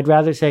 And I'd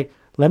rather say,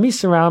 let me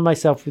surround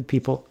myself with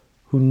people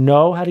who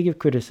know how to give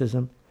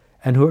criticism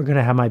and who are going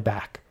to have my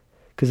back.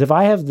 Because if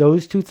I have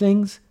those two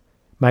things,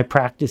 my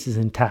practice is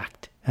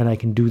intact and I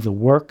can do the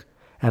work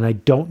and I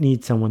don't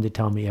need someone to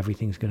tell me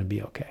everything's going to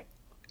be okay.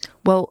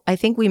 Well, I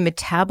think we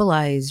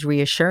metabolize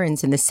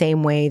reassurance in the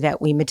same way that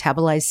we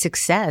metabolize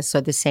success or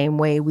the same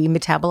way we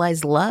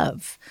metabolize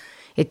love.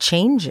 It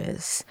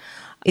changes.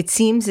 It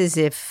seems as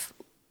if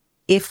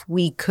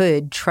we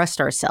could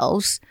trust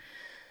ourselves,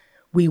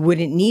 we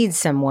wouldn't need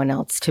someone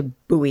else to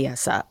buoy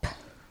us up.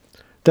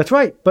 That's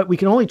right. But we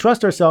can only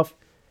trust ourselves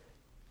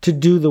to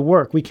do the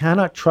work. We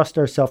cannot trust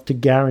ourselves to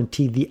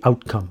guarantee the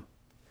outcome.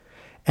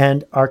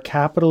 And our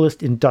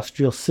capitalist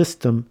industrial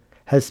system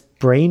has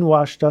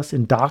brainwashed us,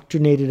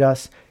 indoctrinated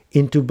us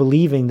into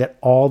believing that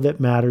all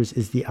that matters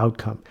is the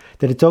outcome,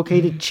 that it's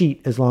okay to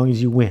cheat as long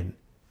as you win.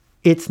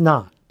 It's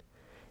not.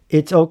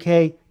 It's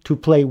okay to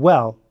play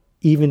well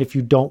even if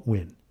you don't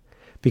win,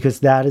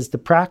 because that is the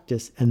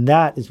practice and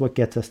that is what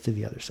gets us to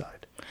the other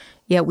side.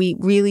 Yeah, we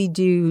really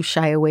do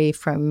shy away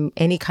from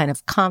any kind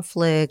of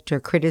conflict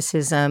or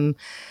criticism.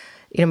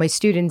 My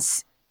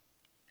students,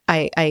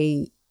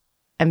 I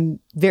am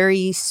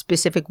very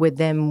specific with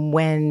them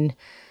when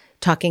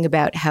talking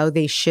about how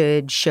they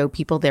should show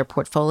people their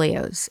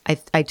portfolios.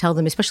 I tell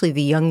them, especially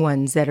the young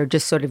ones that are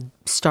just sort of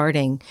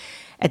starting,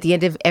 at the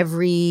end of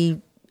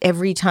every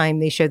time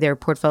they show their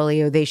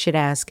portfolio, they should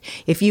ask,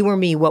 if you were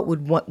me, what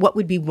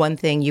would be one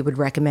thing you would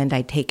recommend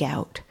I take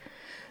out?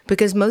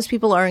 Because most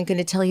people aren't going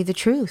to tell you the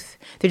truth.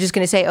 They're just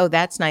going to say, oh,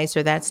 that's nice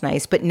or that's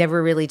nice, but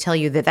never really tell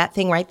you that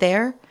thing right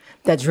there,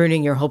 that's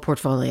ruining your whole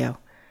portfolio.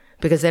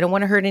 Because they don't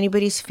want to hurt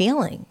anybody's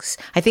feelings.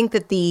 I think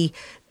that the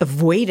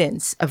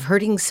avoidance of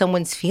hurting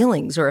someone's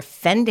feelings or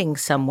offending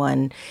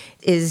someone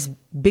is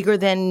bigger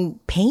than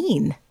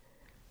pain.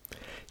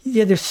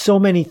 Yeah, there's so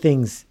many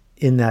things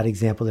in that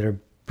example that are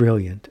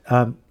brilliant.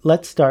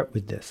 Let's start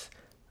with this.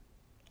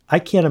 I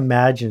can't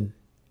imagine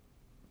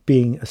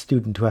being a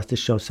student who has to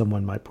show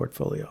someone my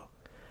portfolio.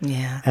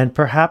 Yeah. And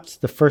perhaps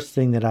the first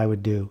thing that I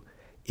would do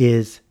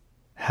is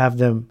have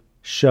them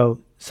show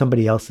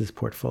somebody else's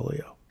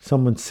portfolio,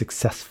 someone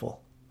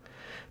successful,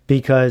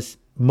 because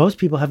most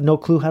people have no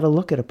clue how to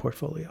look at a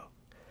portfolio.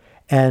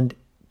 And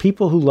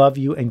people who love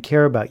you and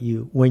care about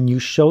you, when you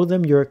show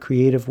them your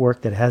creative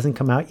work that hasn't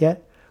come out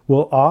yet,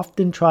 will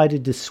often try to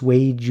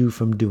dissuade you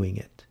from doing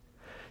it.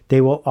 They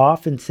will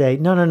often say,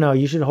 no,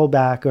 you should hold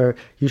back, or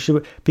you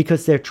should,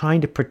 because they're trying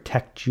to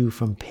protect you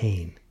from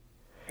pain.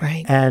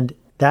 Right. And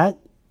that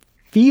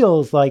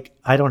feels like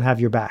I don't have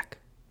your back.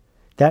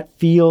 That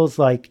feels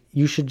like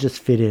you should just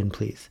fit in,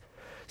 please.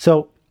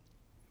 So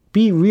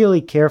be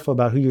really careful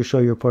about who you show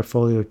your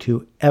portfolio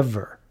to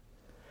ever.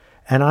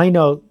 And I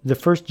know the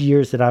first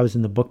years that I was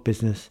in the book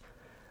business,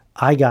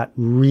 I got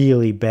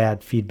really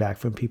bad feedback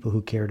from people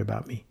who cared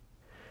about me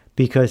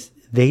because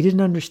they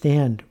didn't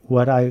understand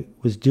what I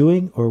was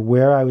doing or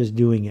where I was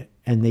doing it.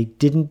 And they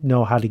didn't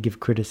know how to give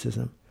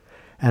criticism.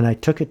 And I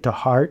took it to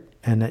heart,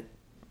 and it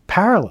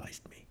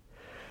paralyzed me.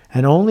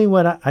 And only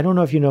when I don't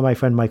know if you know my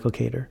friend Michael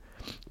Cater,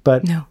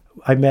 but No.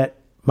 I met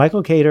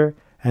Michael Cater,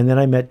 and then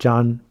I met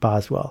John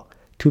Boswell,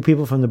 two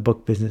people from the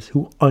book business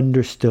who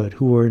understood,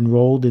 who were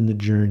enrolled in the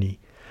journey,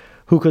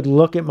 who could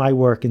look at my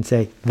work and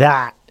say,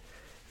 that,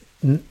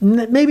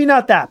 maybe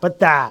not that, but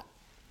that.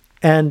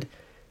 And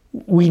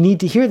we need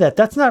to hear that.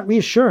 That's not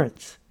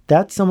reassurance.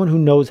 That's someone who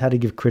knows how to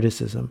give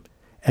criticism.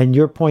 And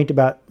your point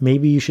about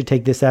maybe you should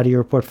take this out of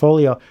your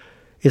portfolio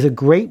is a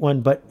great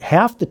one, but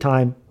half the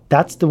time,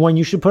 that's the one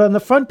you should put on the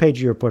front page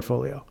of your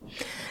portfolio.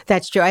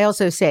 That's true. I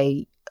also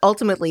say,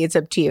 ultimately, it's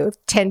up to you. If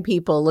 10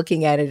 people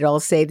looking at it all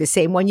say the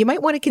same one, you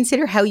might want to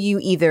consider how you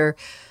either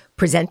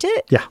present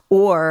it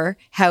or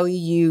how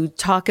you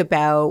talk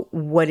about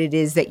what it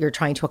is that you're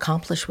trying to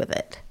accomplish with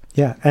it.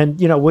 Yeah. And,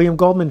 William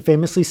Goldman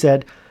famously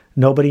said,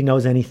 nobody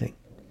knows anything.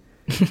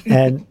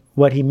 And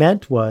what he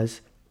meant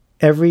was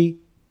every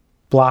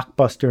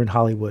blockbuster in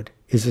Hollywood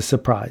is a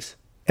surprise.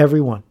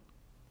 Every one.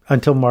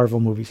 Until Marvel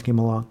movies came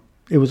along.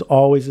 It was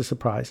always a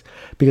surprise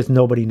because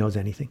nobody knows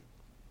anything.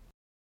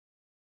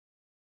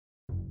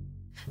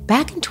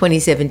 Back in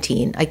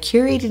 2017, I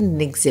curated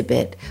an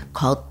exhibit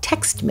called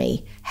Text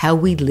Me, How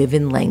We Live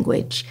in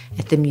Language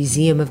at the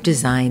Museum of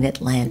Design,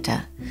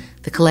 Atlanta.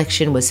 The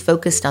collection was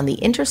focused on the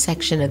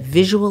intersection of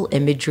visual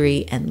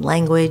imagery and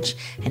language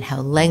and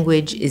how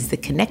language is the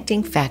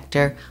connecting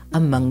factor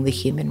among the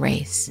human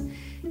race.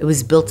 It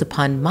was built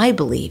upon my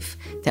belief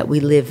that we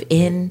live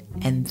in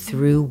and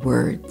through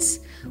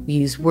words. We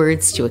use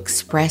words to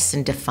express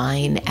and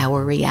define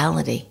our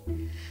reality.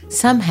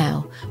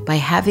 Somehow, by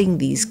having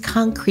these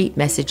concrete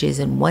messages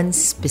in one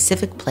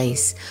specific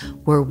place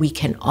where we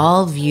can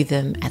all view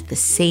them at the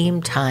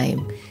same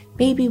time,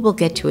 maybe we'll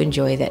get to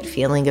enjoy that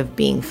feeling of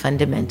being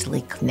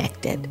fundamentally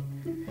connected.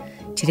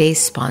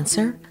 Today's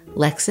sponsor,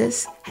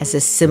 Lexus, has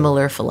a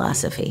similar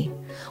philosophy.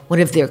 One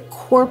of their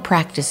core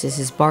practices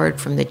is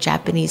borrowed from the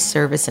Japanese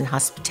service and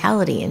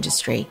hospitality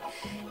industry,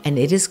 and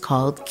it is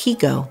called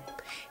Kigo.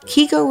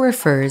 Kigo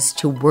refers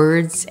to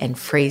words and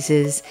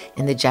phrases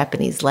in the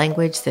Japanese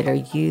language that are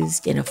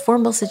used in a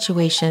formal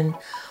situation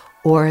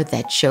or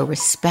that show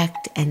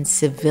respect and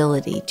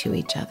civility to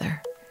each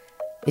other.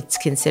 It's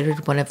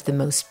considered one of the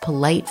most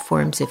polite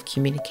forms of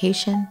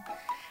communication,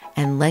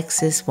 and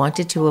Lexus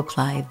wanted to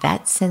apply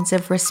that sense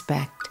of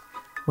respect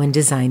when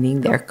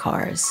designing their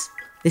cars.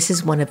 This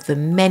is one of the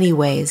many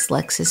ways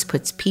Lexus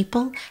puts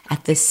people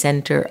at the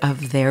center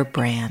of their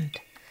brand.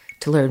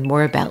 To learn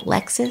more about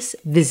Lexus,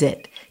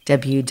 visit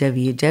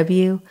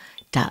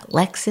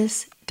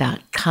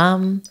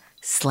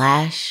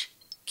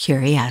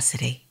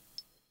www.lexus.com/curiosity.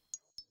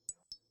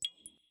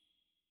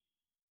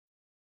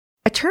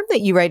 A term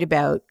that you write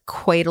about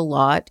quite a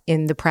lot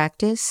in the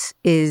practice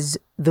is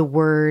the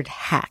word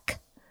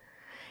hack.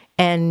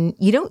 And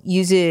you don't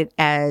use it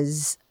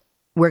as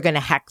we're going to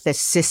hack the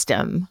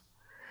system,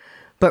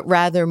 but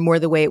rather more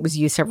the way it was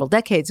used several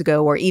decades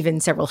ago or even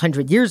several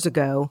hundred years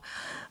ago.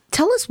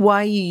 Tell us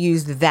why you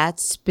use that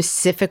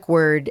specific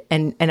word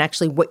and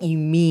actually what you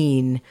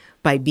mean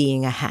by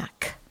being a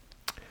hack.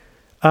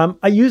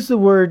 I use the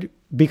word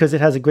because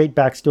it has a great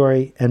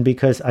backstory and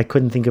because I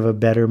couldn't think of a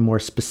better, more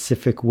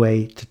specific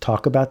way to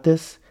talk about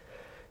this.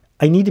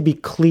 I need to be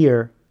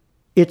clear,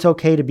 it's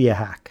okay to be a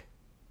hack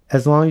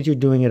as long as you're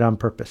doing it on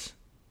purpose.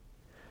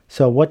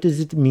 So what does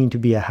it mean to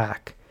be a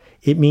hack?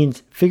 It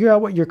means figure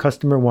out what your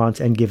customer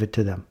wants and give it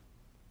to them.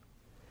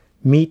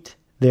 Meet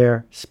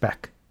their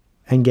spec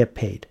and get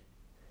paid.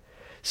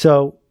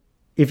 So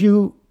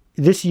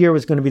this year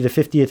was going to be the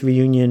 50th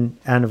reunion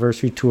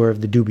anniversary tour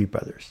of the Doobie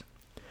Brothers.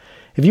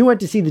 If you went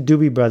to see the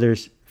Doobie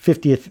Brothers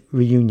 50th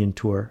reunion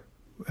tour,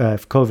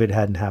 if COVID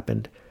hadn't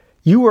happened,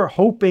 you were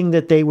hoping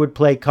that they would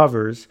play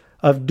covers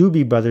of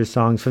Doobie Brothers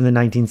songs from the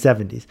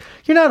 1970s.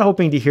 You're not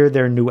hoping to hear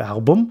their new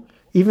album,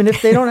 even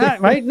if they don't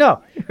have, right?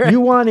 No, right.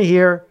 You want to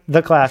hear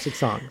the classic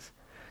songs.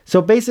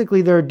 So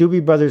basically they're a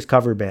Doobie Brothers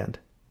cover band,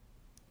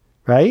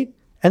 right?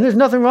 And there's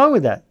nothing wrong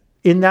with that.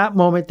 In that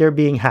moment, they're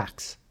being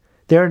hacks.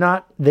 They're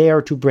not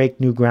there to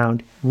break new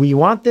ground. We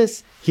want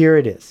this, here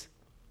it is.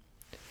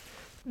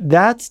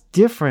 That's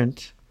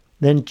different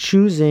than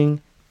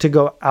choosing to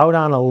go out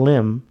on a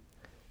limb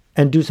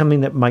and do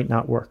something that might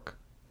not work,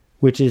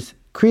 which is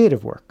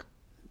creative work.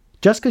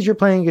 Just because you're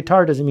playing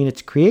guitar doesn't mean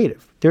it's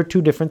creative. They're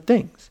two different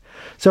things.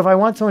 So if I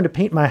want someone to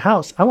paint my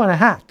house, I want a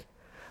hack.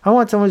 I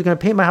want someone who's going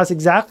to paint my house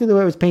exactly the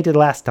way it was painted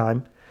last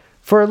time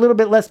for a little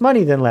bit less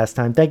money than last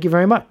time. Thank you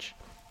very much.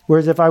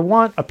 Whereas if I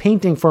want a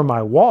painting for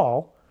my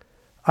wall,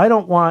 I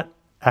don't want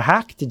a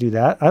hack to do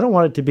that. I don't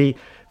want it to be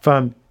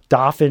from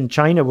Dauphin,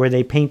 China, where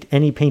they paint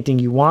any painting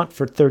you want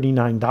for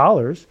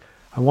 $39.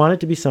 I want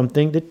it to be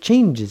something that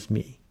changes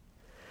me.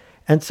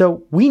 And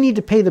so we need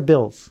to pay the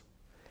bills.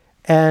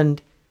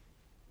 And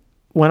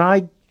when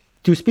I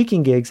do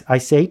speaking gigs, I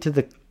say to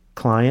the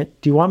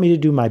client, do you want me to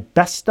do my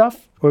best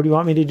stuff or do you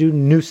want me to do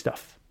new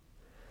stuff?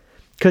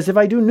 Because if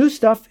I do new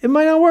stuff, it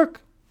might not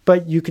work.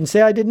 But you can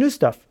say I did new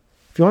stuff.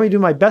 If you want me to do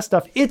my best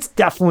stuff, it's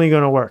definitely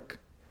going to work.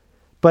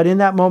 But in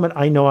that moment,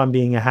 I know I'm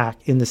being a hack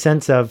in the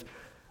sense of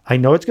I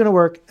know it's going to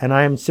work, and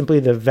I am simply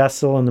the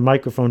vessel and the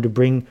microphone to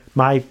bring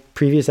my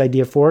previous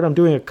idea forward. I'm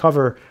doing a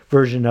cover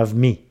version of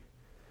me.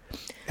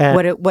 And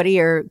what do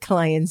your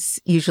clients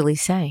usually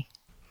say?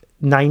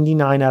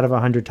 99 out of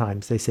 100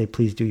 times, they say,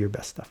 please do your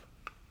best stuff.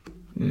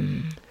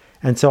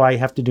 And so I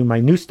have to do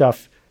my new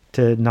stuff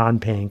to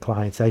non-paying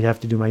clients. I have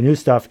to do my new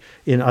stuff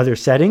in other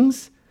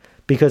settings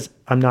because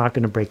I'm not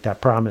going to break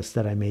that promise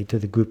that I made to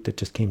the group that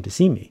just came to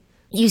see me.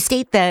 You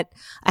state that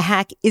a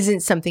hack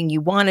isn't something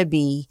you want to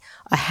be.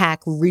 A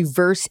hack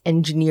reverse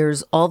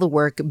engineers all the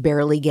work,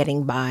 barely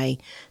getting by.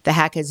 The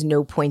hack has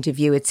no point of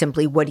view. It's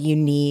simply, what do you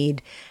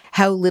need?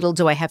 How little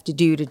do I have to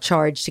do to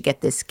charge to get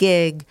this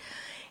gig?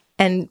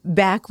 And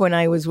back when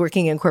I was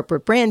working in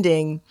corporate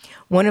branding,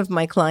 one of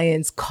my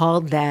clients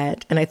called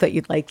that, and I thought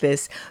you'd like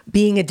this,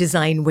 being a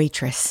design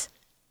waitress.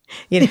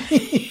 You know,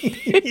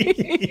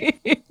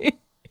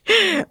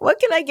 what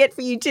can I get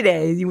for you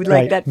today? You would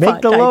like that Make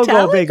font, the logo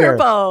italic bigger. Or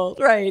bold.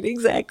 Right,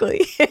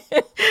 exactly.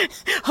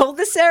 Hold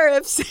the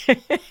serifs.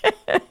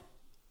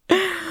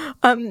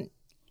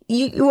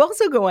 You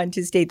also go on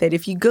to state that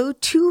if you go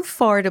too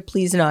far to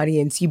please an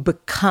audience, you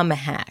become a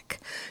hack.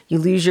 You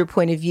lose your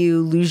point of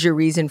view, lose your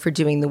reason for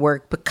doing the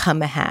work,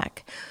 become a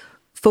hack.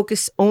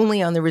 Focus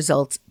only on the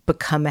results,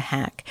 become a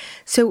hack.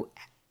 So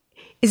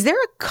is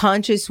there a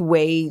conscious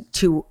way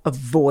to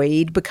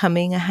avoid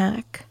becoming a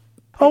hack?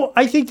 Oh,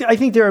 I think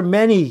there are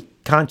many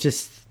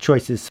conscious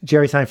choices.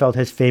 Jerry Seinfeld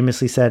has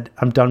famously said,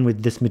 I'm done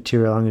with this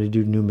material. I'm going to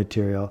do new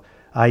material.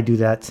 I do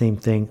that same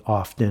thing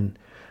often.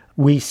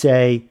 We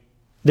say,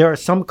 there are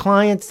some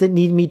clients that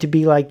need me to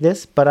be like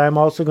this, but I'm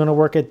also going to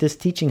work at this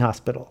teaching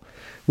hospital.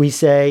 We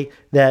say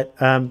that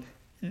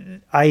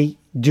I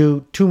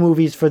do 2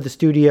 movies for the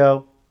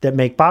studio that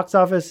make box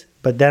office,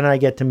 but then I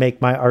get to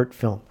make my art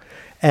film.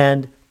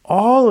 And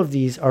all of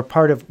these are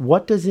part of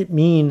what does it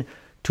mean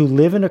to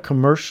live in a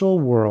commercial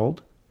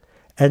world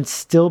and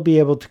still be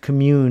able to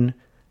commune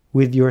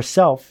with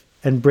yourself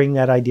and bring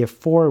that idea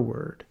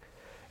forward.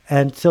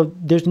 And so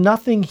there's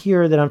nothing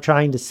here that I'm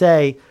trying to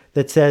say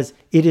that says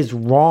it is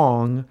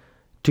wrong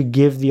to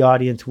give the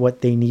audience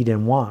what they need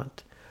and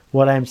want.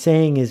 What I'm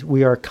saying is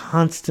we are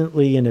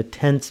constantly in a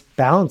tense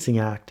balancing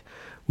act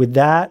with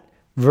that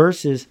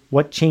versus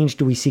what change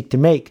do we seek to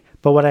make.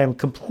 But what I am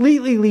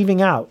completely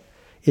leaving out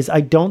is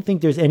I don't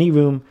think there's any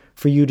room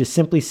for you to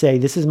simply say,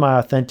 this is my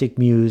authentic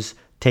muse,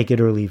 take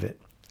it or leave it.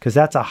 Because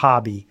that's a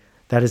hobby.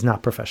 That is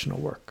not professional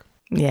work.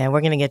 Yeah,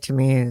 we're going to get to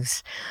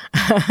muse.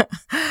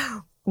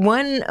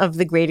 One of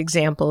the great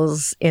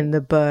examples in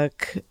the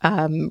book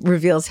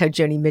reveals how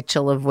Joni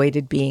Mitchell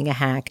avoided being a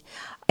hack.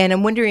 And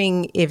I'm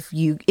wondering if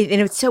and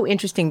it's so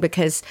interesting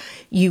because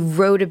you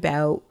wrote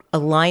about a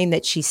line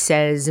that she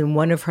says in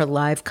one of her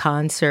live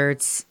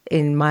concerts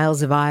in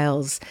Miles of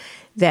Aisles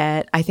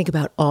that I think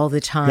about all the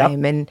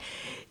time. Yep. And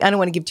I don't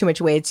want to give too much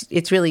away.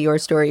 It's really your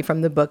story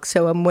from the book.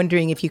 So I'm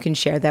wondering if you can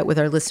share that with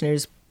our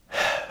listeners.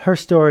 Her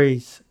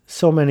stories,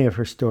 so many of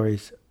her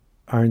stories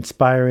are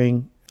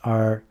inspiring,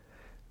 are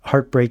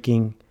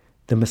heartbreaking.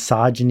 The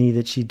misogyny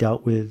that she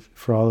dealt with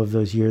for all of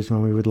those years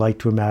when we would like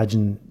to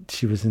imagine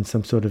she was in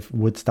some sort of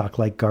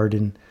Woodstock-like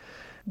garden,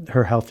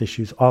 her health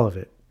issues, all of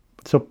it.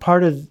 So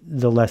part of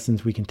the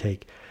lessons we can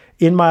take.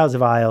 In Miles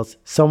of Aisles,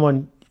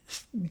 someone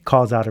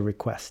calls out a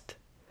request.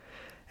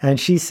 And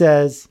she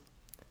says,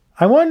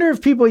 I wonder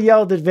if people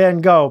yelled at Van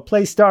Gogh,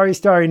 play Starry,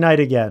 Starry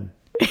Night again.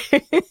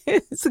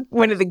 It's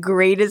one of the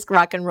greatest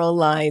rock and roll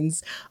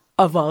lines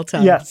of all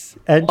time. Yes.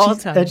 And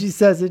and she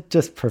says it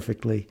just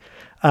perfectly.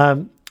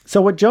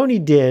 So what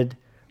Joni did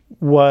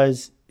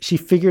was she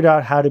figured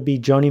out how to be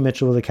Joni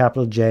Mitchell with a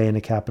capital J and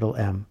a capital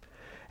M.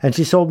 And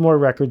she sold more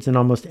records than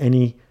almost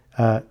any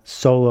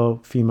solo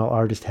female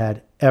artist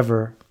had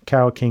ever.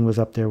 Carole King was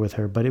up there with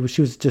her, but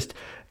she was just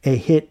a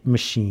hit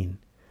machine.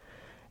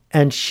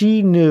 And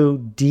she knew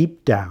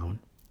deep down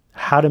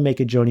how to make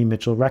a Joni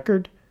Mitchell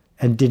record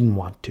and didn't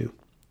want to.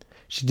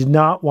 She did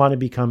not want to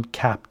become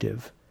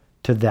captive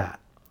to that.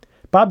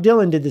 Bob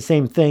Dylan did the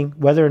same thing,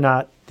 whether or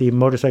not the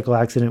motorcycle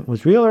accident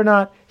was real or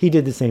not, he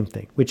did the same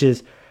thing, which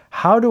is,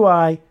 how do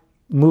I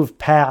move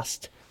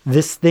past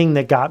this thing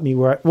that got me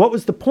what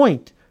was the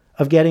point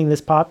of getting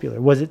this popular?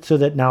 Was it so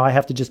that now I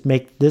have to just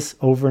make this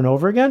over and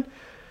over again?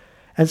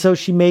 And so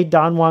she made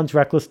Don Juan's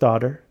Reckless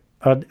Daughter,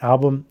 an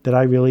album that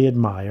I really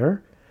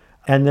admire,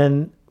 and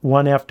then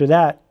one after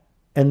that.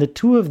 And the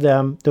two of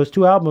them, those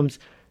two albums,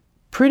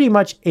 pretty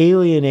much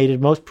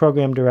alienated most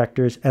program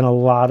directors and a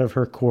lot of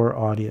her core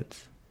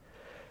audience.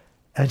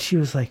 And she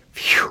was like,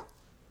 phew.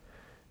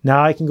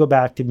 Now I can go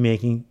back to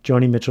making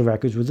Joni Mitchell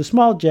records with a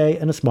small J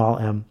and a small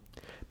M,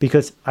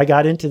 because I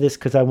got into this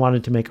because I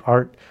wanted to make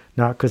art,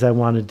 not because I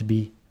wanted to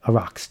be a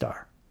rock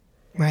star.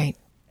 Right.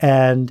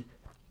 And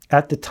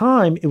at the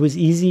time, it was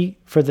easy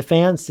for the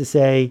fans to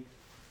say,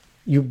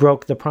 you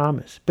broke the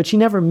promise. But she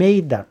never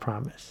made that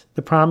promise.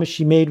 The promise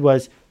she made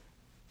was,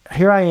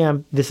 here I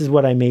am, this is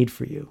what I made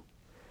for you.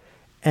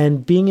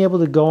 And being able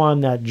to go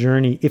on that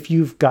journey, if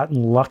you've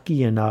gotten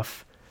lucky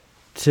enough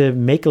to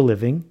make a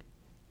living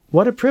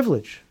What a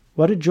privilege.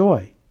 What a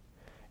joy.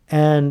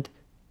 And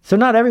so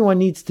not everyone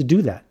needs to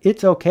do that.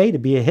 It's okay to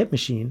be a hit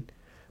machine,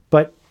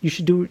 but you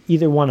should do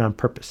either one on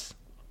purpose.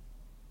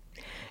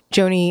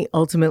 Joni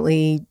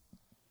ultimately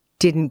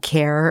didn't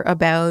care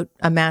about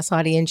a mass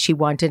audience. She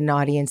wanted an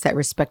audience that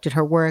respected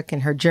her work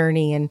and her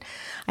journey. And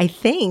I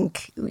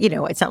think,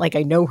 it's not like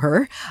I know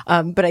her,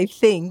 but I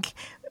think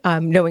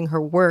knowing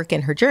her work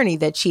and her journey,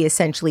 that she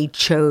essentially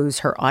chose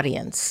her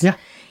audience. Yeah.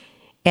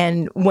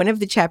 And one of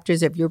the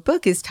chapters of your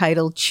book is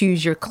titled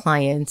Choose Your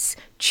Clients,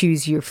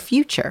 Choose Your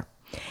Future.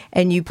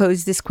 And you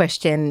pose this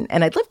question,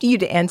 and I'd love you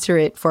to answer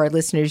it for our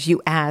listeners.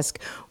 You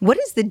ask, what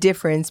is the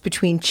difference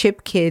between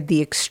Chip Kidd,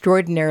 the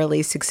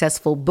extraordinarily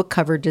successful book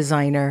cover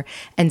designer,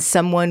 and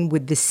someone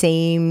with the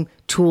same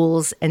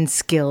tools and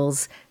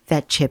skills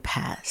that Chip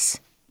has?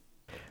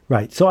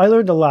 Right. So I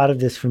learned a lot of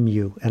this from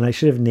you, and I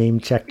should have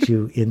name-checked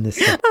you in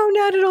this. Oh,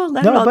 not at all.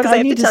 Not at all. But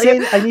I need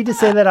to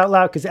say that out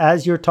loud, because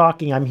as you're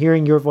talking, I'm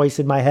hearing your voice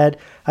in my head.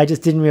 I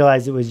just didn't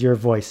realize it was your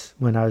voice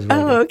when I was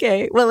writing. Oh,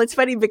 okay. Well, it's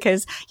funny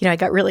because, I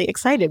got really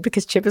excited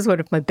because Chip is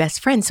one of my best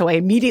friends. So I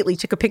immediately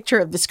took a picture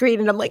of the screen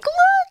and I'm like,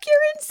 look, you're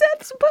in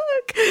Seth's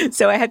book.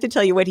 So I had to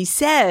tell you what he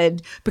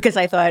said because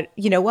I thought,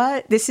 you know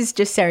what? This is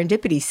just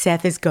serendipity.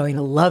 Seth is going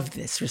to love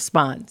this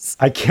response.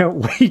 I can't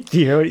wait to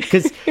hear it,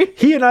 because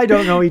he and I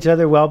don't know each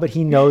other well, but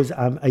he knows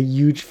I'm a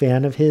huge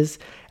fan of his.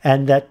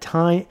 And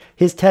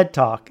his TED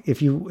Talk,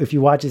 if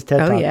you watch his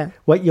TED Talk, yeah.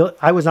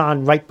 I was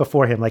on right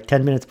before him, like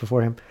 10 minutes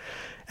before him.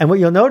 And what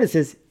you'll notice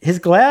is his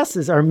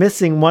glasses are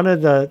missing one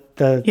of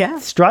the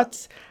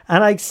struts.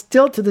 And I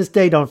still to this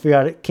day can't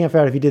figure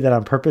out if he did that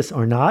on purpose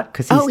or not.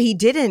 He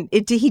didn't.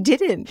 He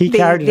didn't. He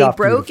carried it off.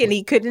 They broke and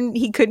he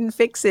couldn't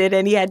fix it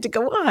and he had to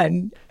go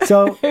on.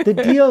 So the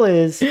deal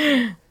is,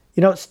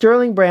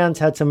 Sterling Brands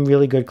had some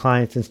really good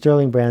clients and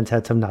Sterling Brands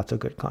had some not so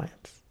good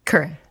clients.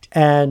 Correct.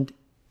 And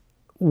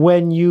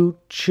when you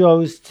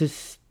chose to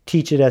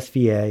teach at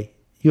SVA,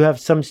 you have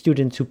some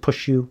students who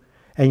push you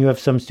and you have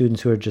some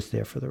students who are just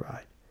there for the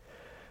ride.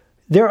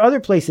 There are other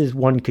places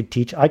one could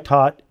teach. I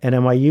taught at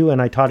NYU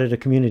and I taught at a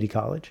community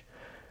college.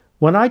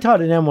 When I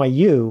taught at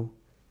NYU,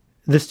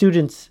 the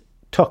students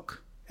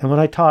took. And when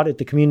I taught at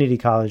the community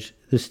college,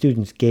 the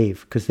students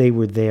gave because they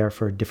were there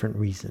for a different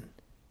reason.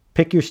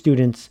 Pick your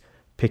students,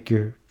 pick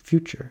your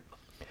future.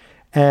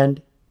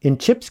 And in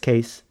Chip's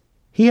case,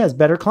 he has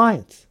better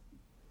clients.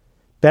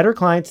 Better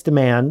clients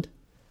demand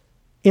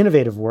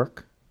innovative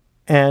work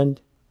and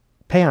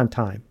pay on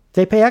time.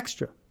 They pay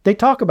extra. They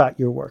talk about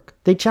your work.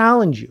 They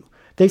challenge you.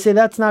 They say,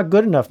 that's not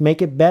good enough.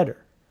 Make it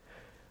better.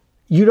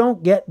 You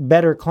don't get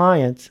better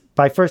clients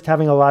by first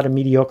having a lot of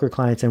mediocre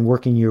clients and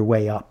working your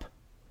way up.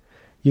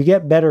 You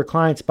get better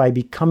clients by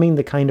becoming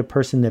the kind of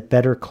person that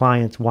better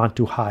clients want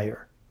to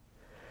hire.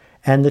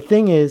 And the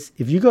thing is,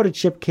 if you go to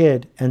Chip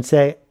Kidd and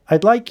say,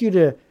 I'd like you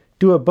to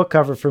do a book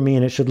cover for me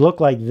and it should look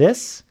like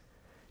this,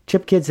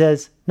 Chip Kidd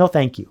says, no,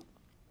 thank you,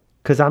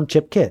 because I'm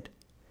Chip Kidd.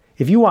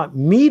 If you want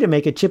me to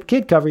make a Chip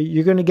Kidd cover,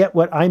 you're going to get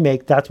what I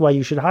make. That's why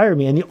you should hire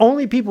me. And the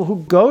only people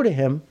who go to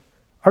him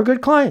are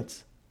good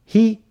clients.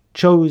 He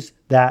chose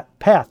that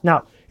path.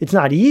 Now, it's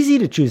not easy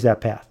to choose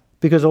that path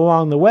because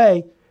along the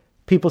way,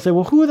 people say,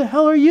 well, who the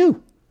hell are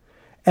you?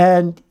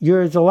 And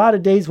there's a lot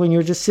of days when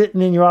you're just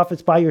sitting in your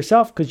office by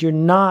yourself because you're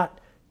not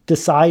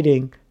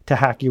deciding to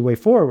hack your way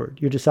forward.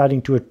 You're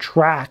deciding to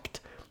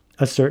attract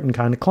a certain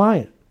kind of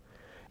client.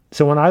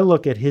 So when I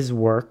look at his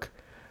work,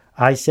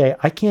 I say,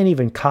 I can't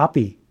even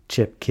copy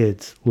Chip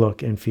Kidd's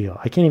look and feel.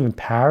 I can't even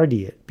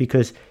parody it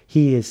because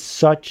he is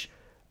such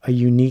a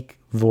unique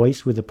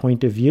voice with a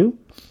point of view.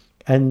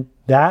 And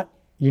that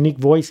unique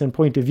voice and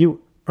point of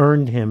view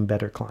earned him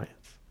better clients.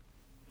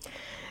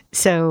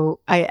 So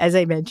as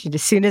I mentioned,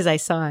 as soon as I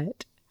saw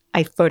it,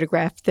 I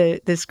photographed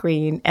the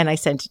screen and I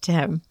sent it to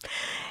him.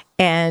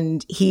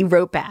 And he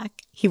wrote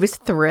back. He was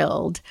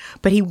thrilled,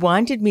 but he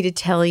wanted me to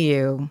tell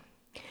you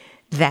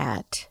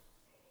that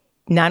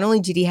not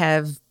only did he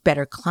have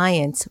better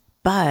clients,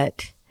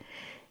 but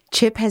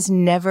Chip has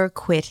never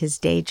quit his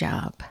day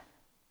job.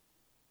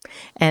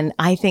 And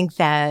I think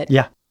that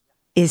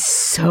is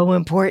so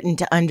important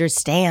to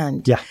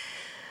understand. Yeah.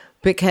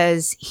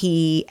 Because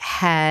he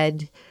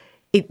had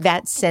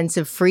that sense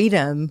of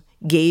freedom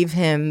gave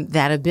him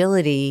that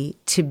ability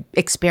to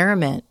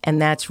experiment.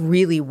 And that's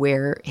really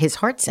where his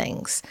heart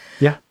sings.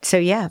 Yeah. So,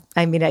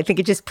 I mean, I think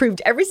it just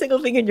proved every single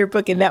thing in your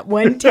book in that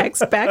one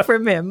text back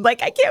from him.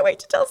 Like, I can't wait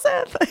to tell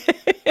Seth.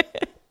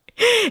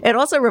 It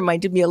also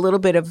reminded me a little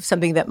bit of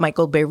something that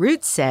Michael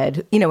Beirut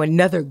said,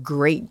 another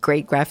great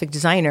graphic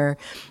designer.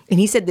 And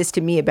he said this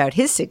to me about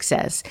his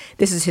success.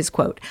 This is his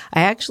quote.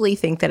 I actually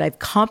think that I've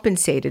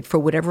compensated for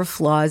whatever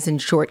flaws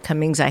and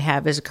shortcomings I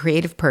have as a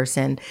creative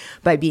person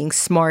by being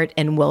smart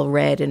and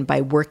well-read and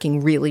by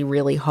working really,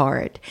 really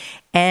hard.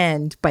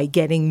 and by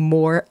getting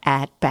more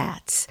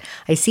at-bats.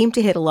 I seem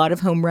to hit a lot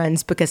of home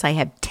runs because I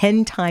have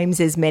 10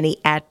 times as many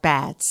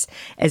at-bats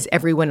as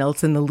everyone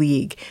else in the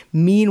league.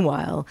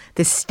 Meanwhile,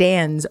 the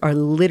stands are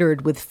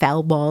littered with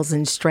foul balls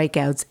and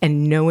strikeouts,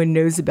 and no one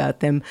knows about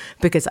them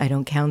because I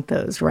don't count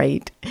those,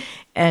 right?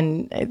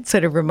 And it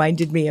sort of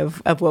reminded me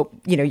of what,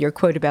 your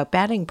quote about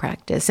batting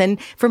practice.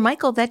 And for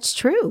Michael, that's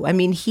true. I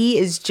mean, he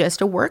is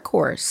just a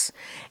workhorse.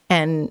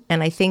 And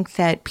I think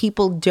that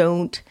people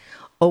don't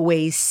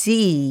always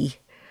see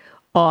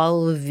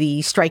all of the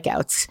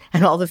strikeouts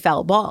and all the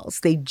foul balls.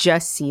 They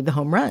just see the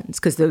home runs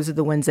because those are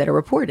the ones that are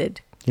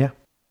reported. Yeah.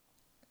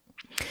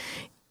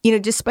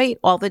 Despite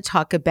all the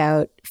talk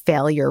about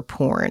failure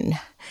porn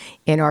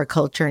in our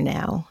culture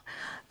now,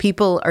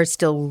 people are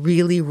still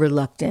really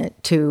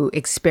reluctant to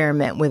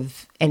experiment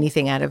with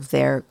anything out of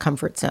their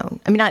comfort zone.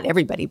 I mean, not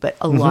everybody, but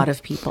a lot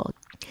of people.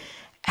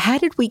 How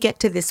did we get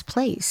to this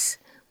place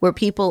where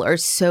people are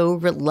so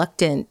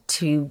reluctant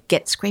to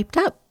get scraped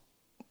up?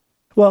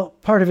 Well,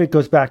 part of it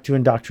goes back to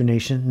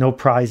indoctrination. No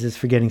prizes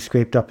for getting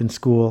scraped up in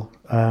school.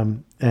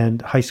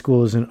 And high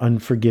school is an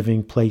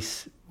unforgiving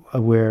place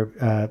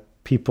where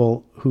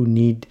people who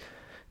need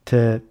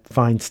to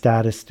find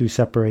status through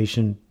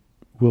separation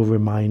will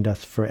remind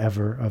us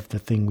forever of the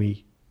thing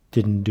we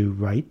didn't do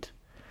right.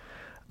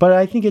 But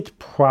I think it's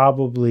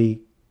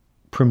probably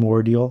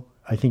primordial.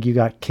 I think you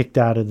got kicked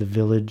out of the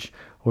village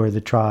or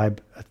the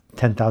tribe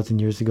 10,000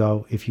 years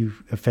ago if you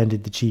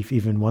offended the chief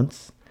even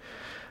once.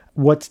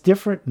 What's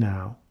different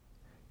now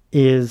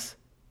is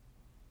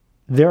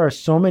there are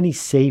so many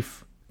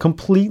safe,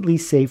 completely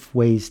safe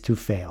ways to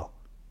fail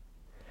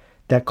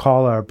that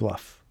call our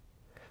bluff.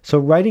 So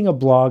writing a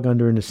blog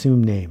under an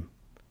assumed name,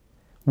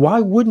 why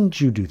wouldn't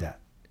you do that?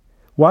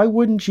 Why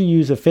wouldn't you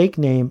use a fake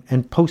name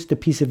and post a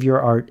piece of your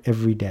art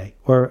every day,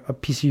 or a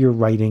piece of your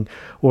writing,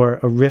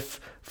 or a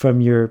riff from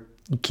your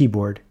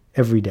keyboard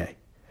every day?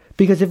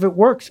 Because if it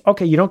works,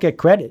 okay, you don't get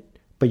credit,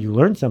 but you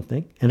learn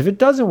something. And if it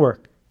doesn't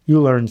work, you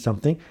learn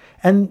something.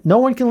 And no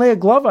one can lay a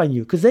glove on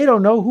you because they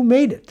don't know who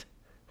made it,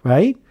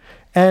 right?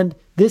 And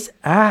this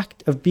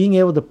act of being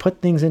able to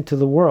put things into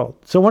the world.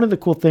 So one of the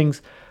cool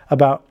things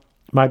about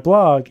my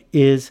blog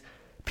is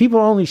people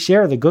only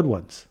share the good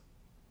ones.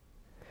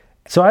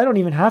 So I don't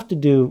even have to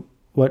do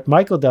what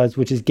Michael does,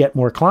 which is get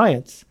more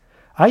clients.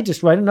 I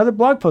just write another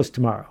blog post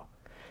tomorrow.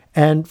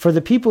 And for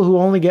the people who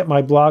only get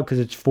my blog because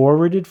it's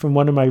forwarded from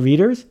one of my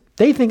readers,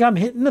 they think I'm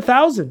hitting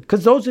 1,000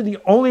 because those are the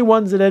only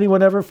ones that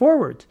anyone ever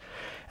forwards.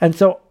 And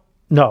so,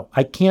 no,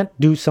 I can't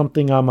do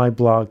something on my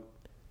blog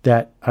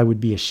that I would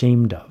be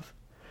ashamed of.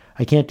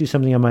 I can't do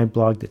something on my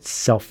blog that's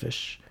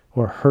selfish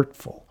or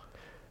hurtful.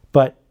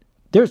 But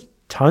there's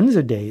tons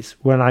of days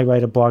when I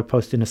write a blog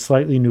post in a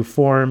slightly new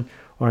form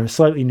or on a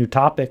slightly new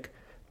topic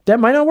that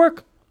might not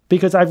work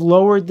because I've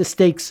lowered the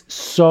stakes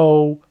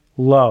so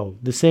low.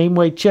 The same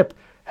way Chip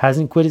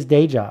hasn't quit his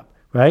day job,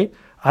 right?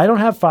 I don't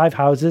have 5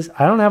 houses.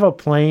 I don't have a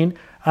plane,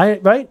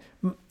 right?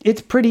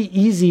 It's pretty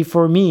easy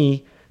for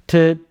me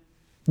to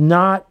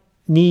not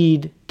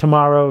need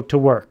tomorrow to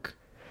work.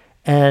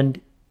 And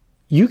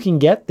you can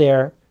get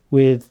there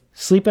with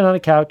sleeping on a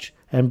couch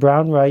and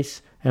brown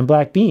rice and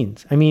black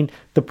beans. I mean,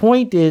 the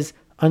point is,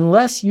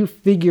 unless you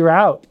figure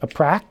out a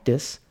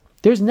practice,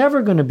 there's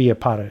never going to be a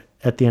pot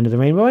at the end of the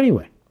rainbow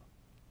anyway.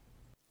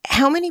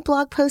 How many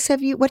blog posts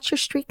have you? What's your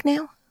streak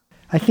now?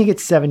 I think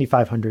it's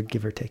 7,500,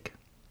 give or take.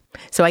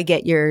 So I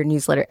get your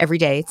newsletter every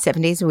day,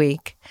 7 days a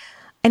week.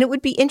 And it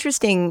would be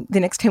interesting the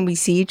next time we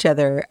see each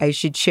other, I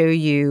should show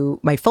you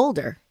my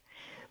folder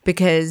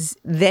because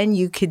then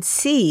you could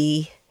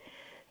see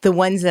the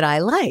ones that I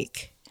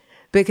like.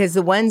 Because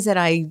the ones that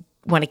I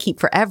want to keep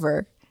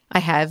forever, I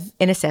have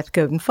in a Seth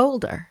Godin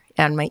folder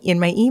in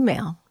my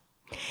email.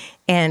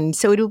 And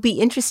so it'll be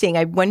interesting.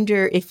 I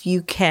wonder if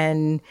you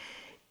can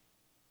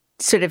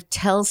sort of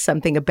tell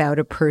something about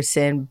a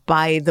person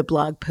by the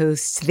blog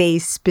posts they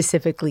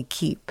specifically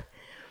keep.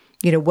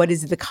 You know, what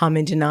is the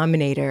common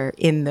denominator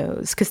in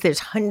those? Because there's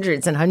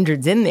hundreds and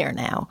hundreds in there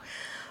now.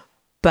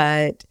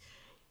 But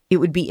it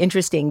would be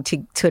interesting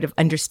to sort of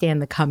understand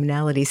the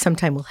commonality.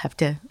 Sometime we'll have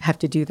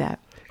to do that.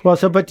 Well,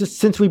 but just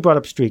since we brought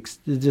up streaks,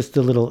 just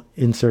a little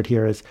insert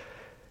here is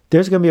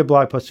there's going to be a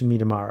blog post from me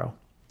tomorrow.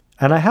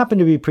 And I happen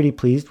to be pretty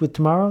pleased with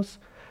tomorrow's,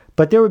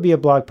 but there would be a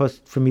blog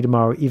post from me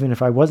tomorrow even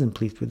if I wasn't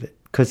pleased with it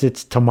because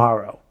it's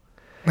tomorrow.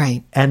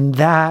 Right. And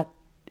that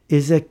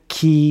is a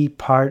key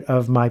part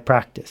of my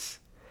practice.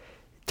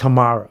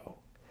 Tomorrow.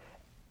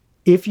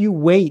 If you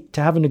wait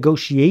to have a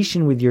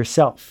negotiation with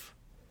yourself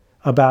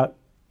about,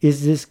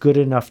 is this good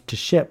enough to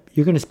ship?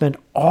 You're going to spend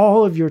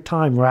all of your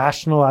time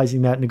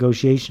rationalizing that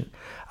negotiation.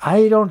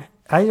 I'm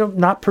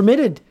not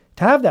permitted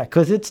to have that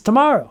because it's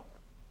tomorrow.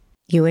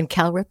 You and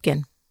Cal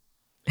Ripken.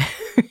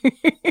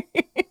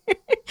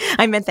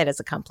 I meant that as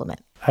a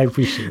compliment. I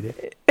appreciate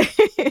it.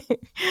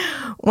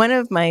 One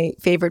of my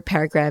favorite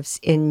paragraphs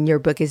in your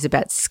book is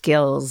about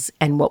skills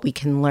and what we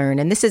can learn.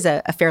 And this is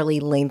a fairly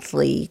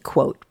lengthy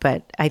quote,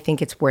 but I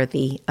think it's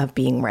worthy of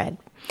being read.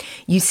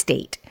 You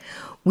state,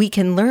 We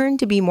can learn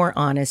to be more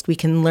honest. We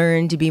can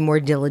learn to be more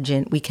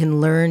diligent. We can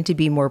learn to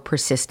be more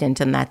persistent,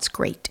 and that's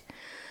great.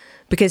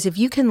 Because if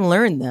you can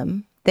learn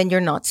them, then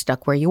you're not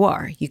stuck where you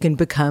are. You can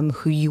become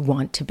who you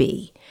want to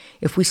be.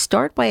 If we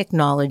start by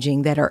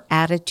acknowledging that our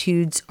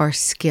attitudes are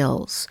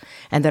skills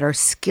and that our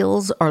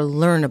skills are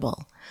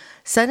learnable,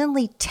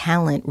 suddenly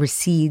talent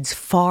recedes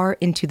far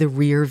into the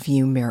rear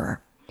view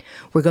mirror.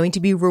 We're going to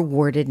be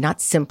rewarded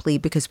not simply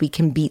because we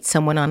can beat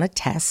someone on a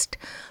test,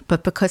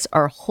 but because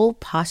our whole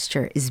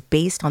posture is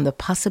based on the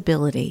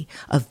possibility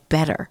of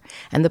better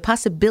and the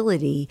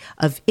possibility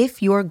of,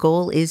 if your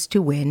goal is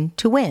to win,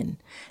 to win.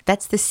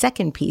 That's the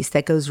second piece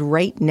that goes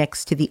right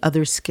next to the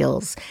other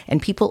skills,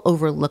 and people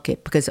overlook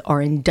it because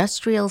our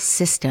industrial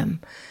system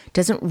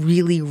doesn't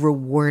really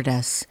reward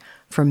us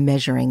for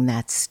measuring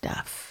that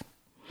stuff.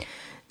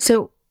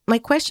 So my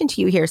question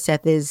to you here,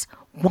 Seth, is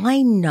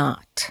why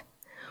not?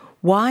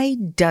 Why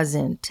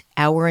doesn't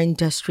our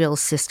industrial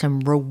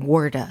system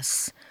reward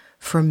us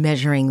for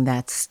measuring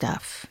that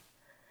stuff?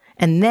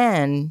 And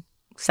then,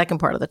 second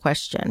part of the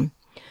question,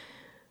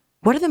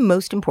 what are the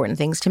most important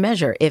things to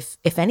measure, if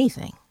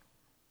anything?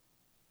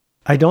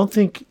 I don't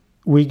think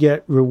we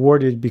get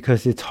rewarded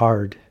because it's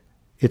hard.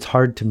 It's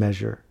hard to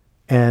measure.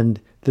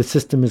 And the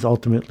system is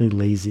ultimately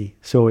lazy,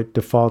 so it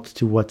defaults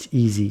to what's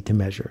easy to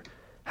measure.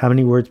 How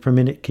many words per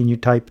minute can you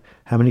type?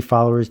 How many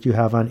followers do you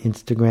have on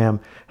Instagram?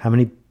 How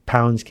many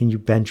pounds can you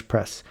bench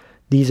press?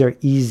 These are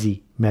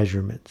easy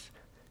measurements.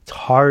 It's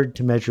hard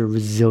to measure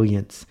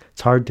resilience.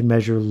 It's hard to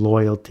measure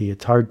loyalty.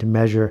 It's hard to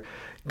measure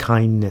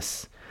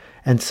kindness.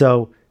 And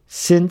so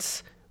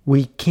since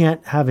we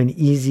can't have an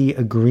easy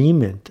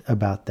agreement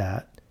about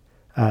that,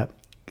 a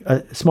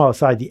small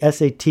aside, the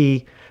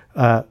SAT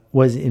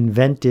was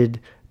invented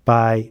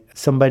by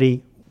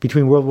somebody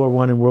between World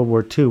War I and World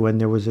War II when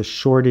there was a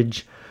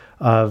shortage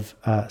of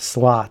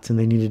slots and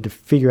they needed to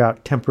figure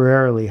out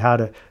temporarily how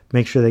to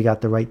make sure they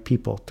got the right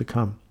people to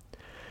come.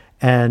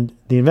 And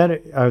the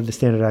inventor of the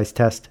standardized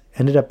test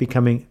ended up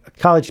becoming a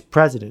college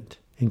president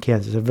in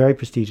Kansas, a very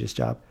prestigious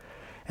job.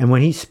 And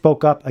when he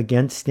spoke up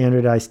against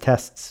standardized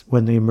tests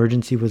when the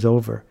emergency was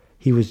over,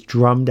 he was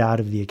drummed out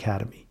of the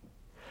academy,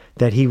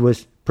 that he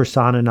was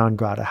persona non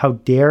grata. How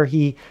dare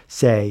he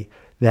say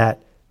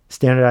that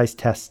standardized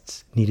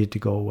tests needed to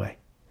go away?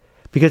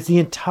 Because the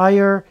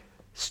entire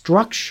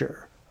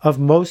structure of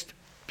most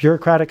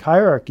bureaucratic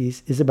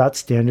hierarchies is about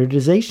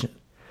standardization.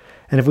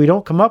 And if we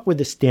don't come up with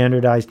a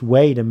standardized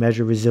way to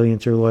measure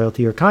resilience or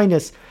loyalty or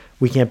kindness,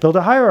 we can't build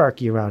a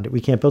hierarchy around it.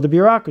 We can't build a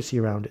bureaucracy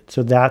around it.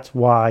 So that's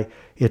why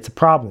it's a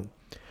problem.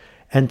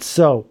 And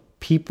so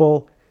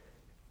people,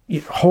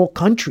 whole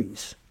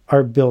countries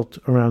are built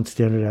around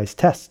standardized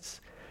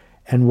tests.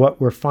 And what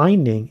we're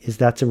finding is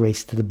that's a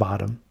race to the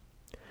bottom.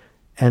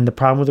 And the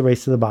problem with the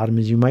race to the bottom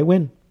is you might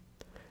win.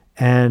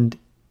 And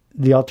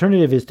the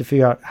alternative is to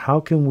figure out how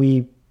can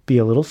we be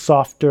a little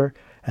softer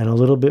and a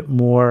little bit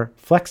more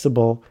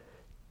flexible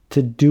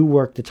to do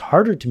work that's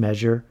harder to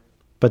measure,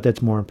 but that's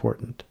more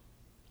important.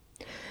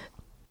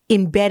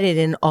 Embedded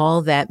in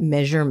all that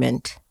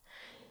measurement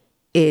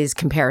is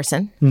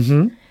comparison.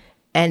 Mm-hmm.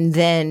 And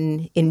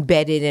then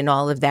embedded in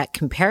all of that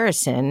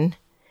comparison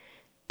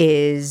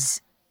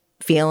is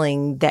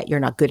feeling that you're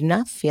not good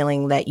enough,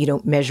 feeling that you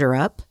don't measure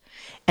up.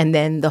 And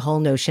then the whole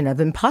notion of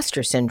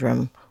imposter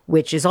syndrome,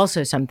 which is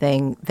also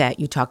something that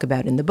you talk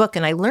about in the book.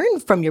 And I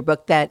learned from your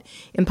book that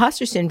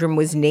imposter syndrome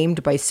was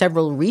named by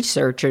several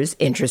researchers,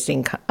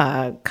 interesting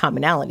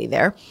commonality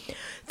there,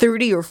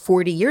 30 or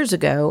 40 years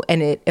ago,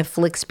 and it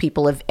afflicts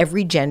people of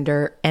every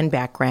gender and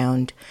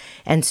background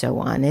and so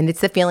on. And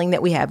it's the feeling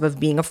that we have of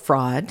being a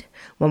fraud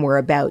when we're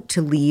about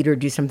to lead or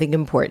do something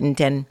important.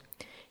 And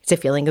it's a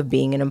feeling of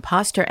being an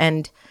imposter.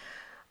 And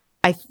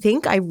I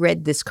think I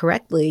read this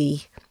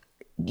correctly.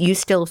 You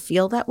still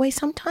feel that way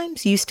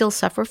sometimes? You still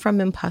suffer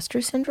from imposter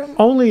syndrome?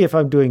 Only if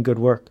I'm doing good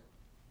work.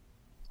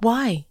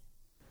 Why?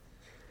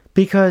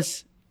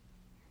 Because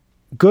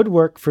good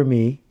work for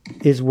me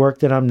is work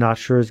that I'm not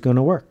sure is going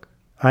to work.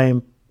 I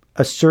am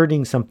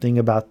asserting something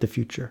about the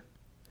future.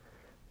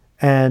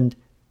 And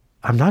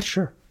I'm not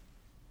sure.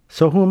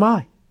 So who am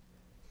I?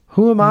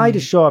 Who am I to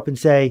show up and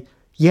say,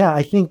 yeah,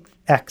 I think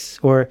X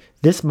or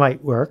this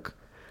might work?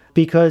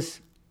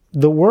 Because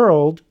the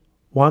world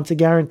wants a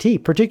guarantee,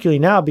 particularly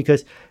now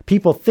because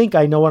people think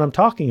I know what I'm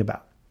talking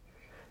about.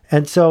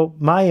 And so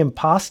my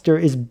imposter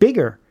is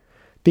bigger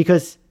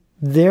because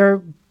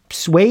they're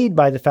swayed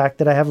by the fact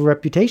that I have a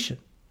reputation,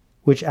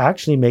 which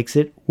actually makes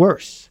it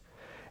worse.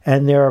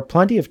 And there are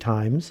plenty of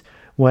times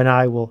when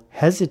I will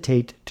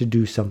hesitate to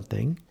do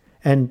something.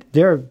 And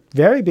there are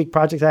very big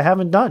projects I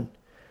haven't done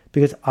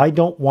because I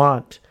don't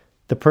want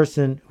the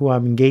person who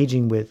I'm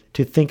engaging with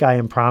to think I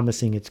am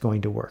promising it's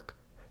going to work.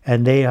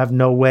 And they have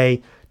no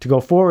way to go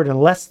forward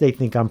unless they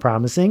think I'm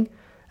promising.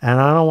 And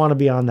I don't want to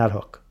be on that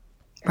hook.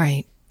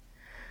 Right.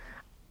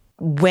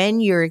 When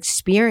you're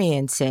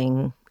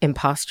experiencing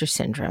imposter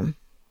syndrome,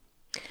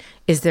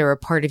 is there a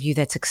part of you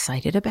that's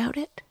excited about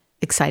it?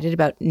 Excited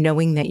about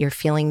knowing that you're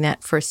feeling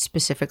that for a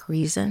specific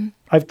reason?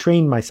 I've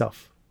trained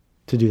myself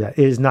to do that.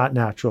 It is not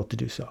natural to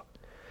do so.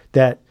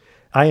 That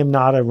I am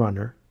not a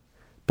runner,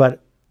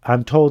 but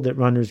I'm told that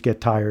runners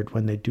get tired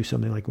when they do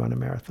something like run a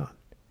marathon.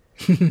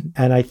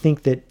 And I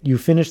think that you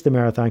finish the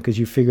marathon because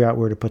you figure out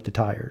where to put the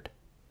tired.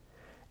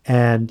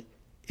 And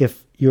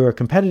if you're a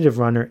competitive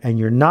runner and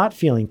you're not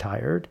feeling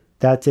tired,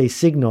 that's a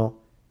signal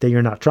that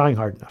you're not trying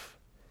hard enough.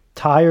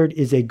 Tired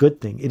is a good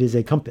thing. It is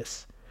a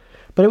compass.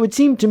 But it would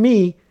seem to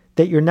me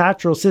that your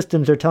natural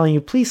systems are telling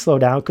you, please slow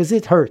down because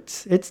it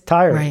hurts. It's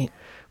tiring. Right.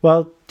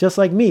 Well, just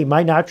like me,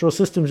 my natural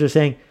systems are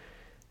saying,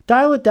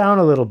 dial it down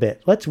a little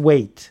bit. Let's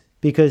wait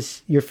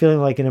because you're feeling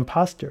like an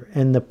imposter.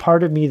 And the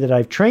part of me that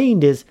I've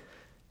trained is,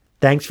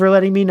 thanks for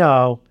letting me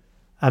know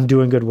I'm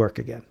doing good work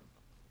again.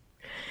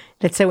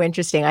 That's so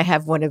interesting. I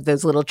have one of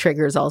those little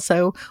triggers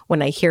also.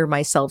 When I hear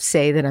myself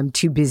say that I'm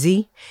too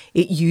busy,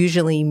 it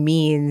usually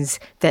means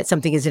that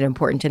something isn't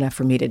important enough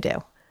for me to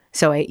do.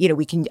 So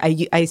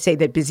I say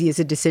that busy is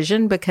a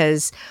decision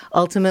because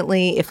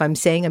ultimately, if I'm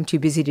saying I'm too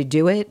busy to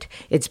do it,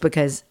 it's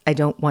because I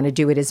don't want to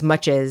do it as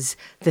much as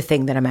the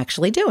thing that I'm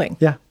actually doing.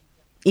 Yeah.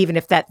 Even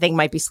if that thing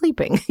might be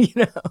sleeping,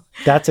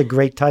 That's a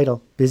great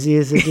title. Busy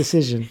is a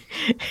decision.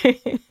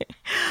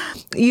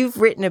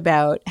 You've written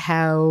about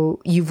how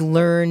you've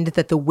learned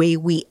that the way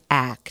we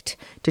act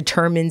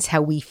determines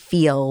how we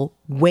feel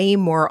way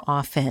more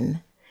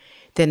often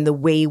than the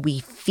way we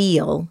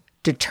feel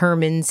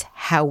determines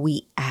how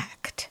we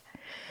act.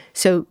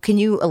 So can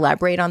you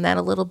elaborate on that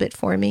a little bit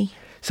for me?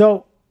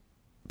 So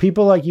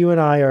people like you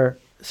and I are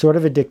sort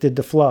of addicted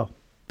to flow.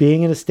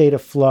 Being in a state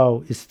of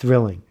flow is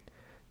thrilling,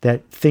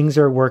 that things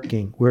are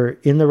working. We're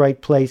in the right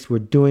place. We're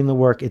doing the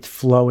work. It's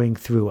flowing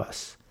through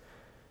us.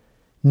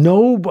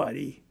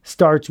 Nobody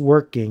starts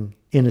working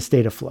in a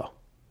state of flow.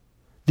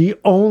 The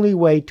only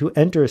way to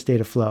enter a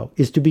state of flow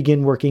is to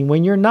begin working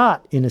when you're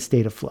not in a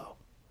state of flow.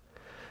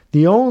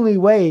 The only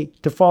way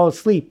to fall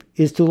asleep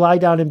is to lie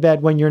down in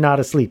bed when you're not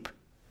asleep.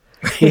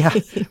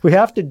 We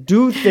have to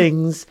do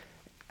things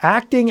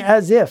acting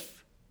as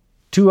if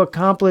to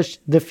accomplish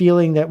the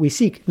feeling that we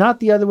seek, not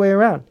the other way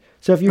around.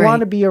 So if you want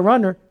to be a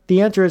runner,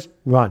 the answer is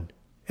run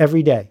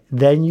every day.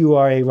 Then you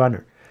are a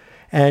runner.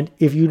 And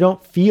if you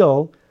don't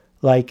feel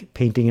like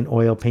painting an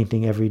oil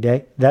painting every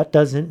day, that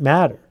doesn't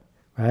matter,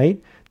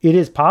 right? It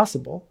is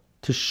possible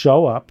to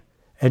show up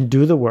and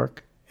do the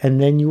work, and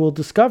then you will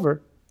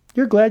discover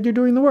you're glad you're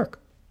doing the work.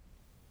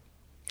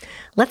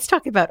 Let's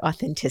talk about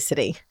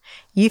authenticity.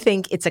 You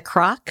think it's a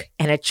crock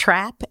and a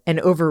trap and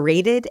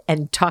overrated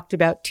and talked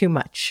about too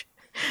much.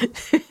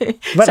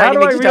 But how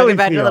do I really talk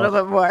about feel? it a little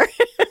bit more.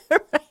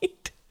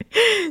 Right.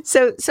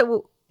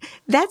 So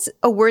that's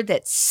a word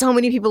that so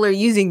many people are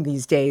using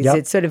these days. Yep.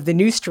 It's sort of the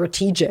new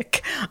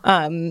strategic.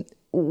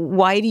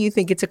 Why do you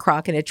think it's a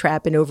crock and a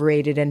trap and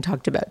overrated and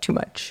talked about too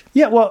much?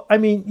 Yeah, well, I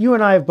mean, you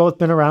and I have both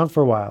been around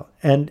for a while.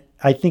 And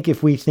I think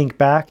if we think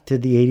back to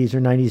the 80s or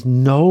 90s,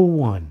 no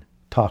one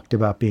talked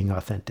about being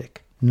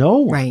authentic. No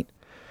one. Right.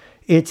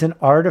 It's an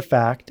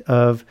artifact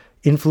of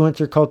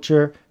influencer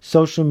culture,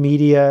 social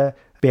media,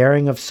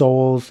 bearing of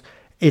souls.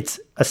 It's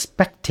a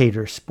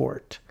spectator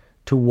sport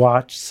to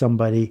watch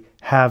somebody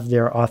have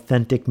their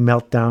authentic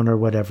meltdown or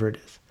whatever it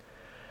is.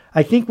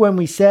 I think when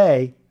we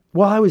say,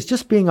 well, I was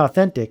just being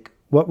authentic,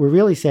 what we're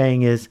really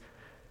saying is,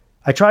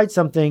 I tried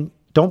something,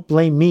 don't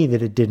blame me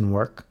that it didn't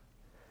work.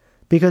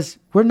 Because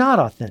we're not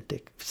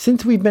authentic.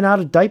 Since we've been out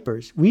of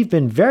diapers, we've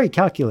been very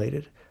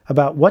calculated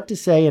about what to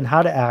say and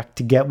how to act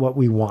to get what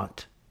we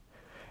want.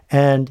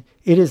 And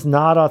it is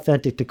not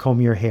authentic to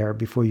comb your hair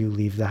before you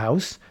leave the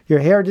house. Your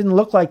hair didn't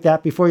look like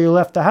that before you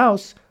left the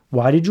house.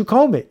 Why did you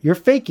comb it? You're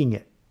faking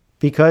it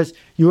because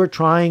you are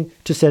trying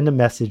to send a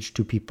message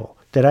to people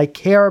that I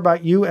care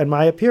about you and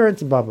my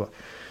appearance and blah, blah.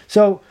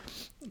 So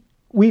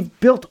we've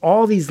built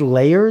all these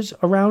layers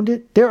around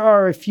it. There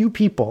are a few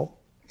people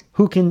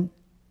who can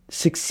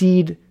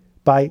succeed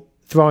by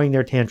throwing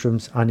their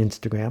tantrums on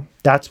Instagram.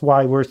 That's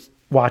why we're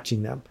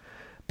watching them.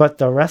 But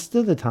the rest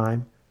of the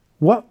time,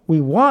 what we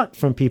want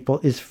from people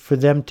is for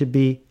them to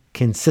be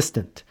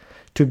consistent,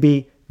 to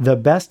be the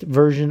best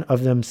version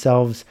of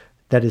themselves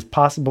that is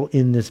possible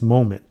in this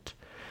moment.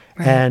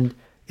 Right. And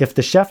if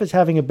the chef is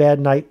having a bad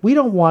night, we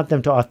don't want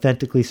them to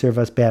authentically serve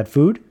us bad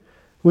food.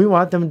 We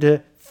want them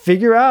to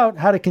figure out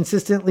how to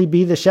consistently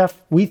be the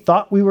chef we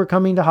thought we were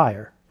coming to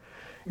hire.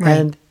 Right.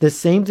 And the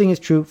same thing is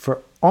true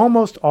for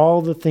almost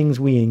all the things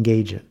we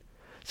engage in.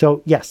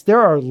 So yes,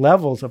 there are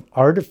levels of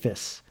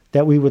artifice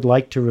that we would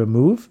like to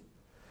remove.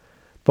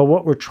 But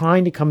what we're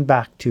trying to come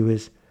back to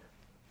is,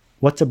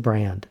 what's a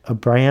brand? A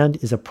brand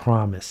is a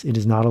promise. It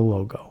is not a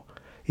logo.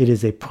 It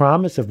is a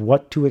promise of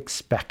what to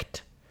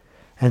expect.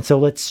 And so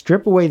let's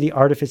strip away the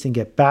artifice and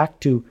get back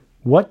to,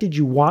 what did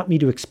you want me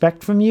to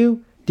expect from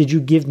you? Did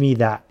you give me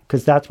that?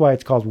 Because that's why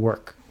it's called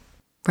work.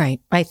 Right.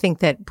 I think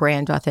that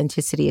brand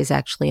authenticity is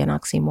actually an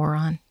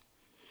oxymoron.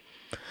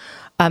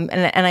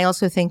 And I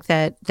also think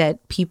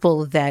that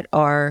people that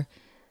are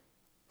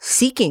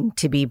seeking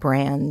to be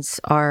brands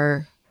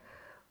are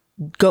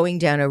going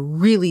down a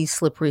really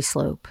slippery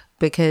slope,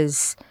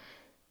 because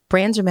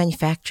brands are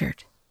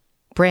manufactured.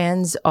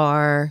 Brands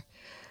are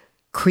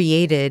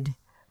created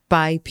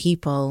by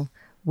people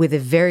with a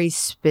very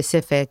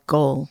specific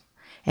goal.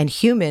 And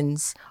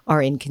humans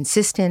are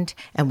inconsistent,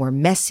 and we're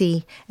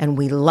messy, and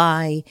we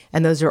lie.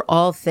 And those are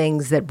all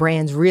things that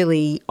brands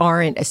really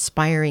aren't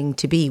aspiring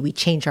to be. We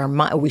change our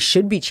mind. We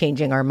should be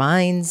changing our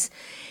minds.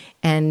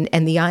 And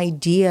the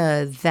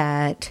idea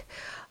that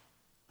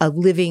a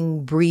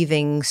living,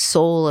 breathing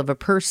soul of a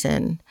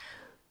person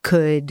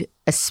could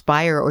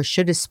aspire or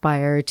should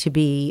aspire to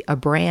be a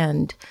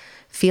brand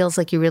feels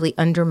like you're really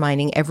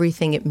undermining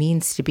everything it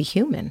means to be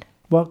human.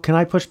 Well, can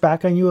I push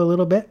back on you a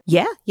little bit?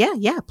 Yeah,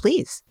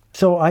 please.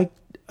 So I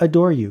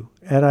adore you,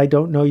 and I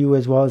don't know you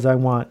as well as I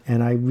want,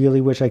 and I really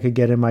wish I could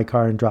get in my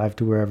car and drive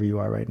to wherever you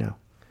are right now.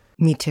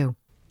 Me too.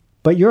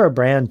 But you're a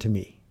brand to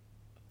me.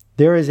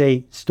 There is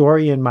a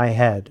story in my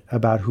head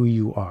about who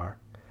you are,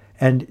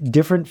 and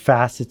different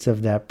facets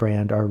of that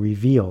brand are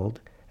revealed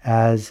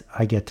as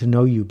I get to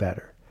know you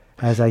better.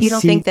 You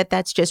don't think that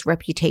that's just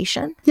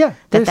reputation? Yeah.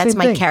 That's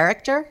my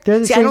character?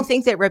 See, I don't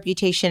think that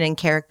reputation and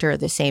character are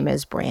the same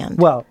as brand.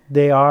 Well,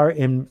 they are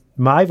in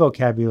my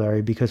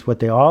vocabulary, because what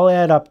they all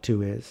add up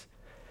to is,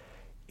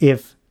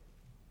 if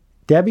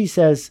Debbie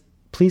says,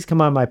 please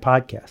come on my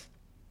podcast,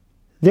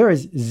 there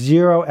is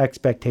zero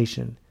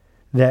expectation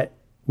that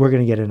we're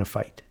going to get in a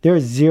fight. There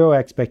is zero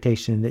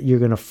expectation that you're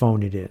going to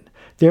phone it in.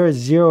 There is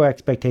zero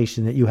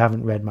expectation that you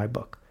haven't read my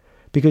book,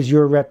 because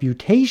your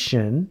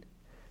reputation,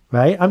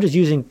 right? I'm just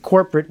using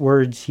corporate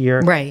words here.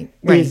 Right.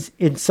 Is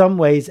in some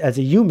ways, as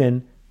a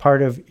human,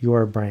 part of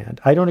your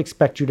brand. I don't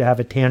expect you to have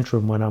a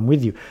tantrum when I'm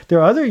with you. There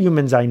are other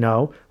humans I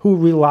know who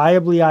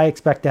reliably I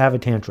expect to have a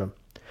tantrum,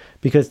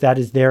 because that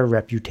is their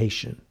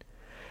reputation.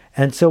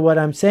 And so what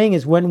I'm saying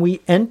is, when we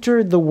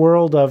enter the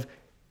world of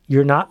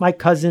you're not my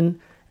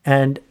cousin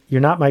and you're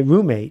not my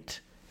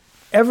roommate,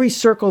 every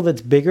circle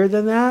that's bigger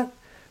than that,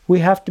 we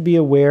have to be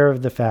aware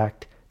of the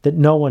fact that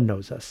no one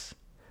knows us,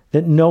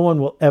 that no one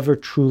will ever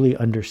truly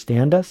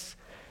understand us,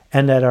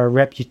 and that our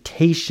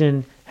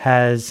reputation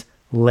has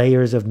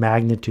layers of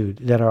magnitude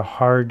that are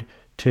hard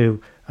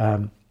to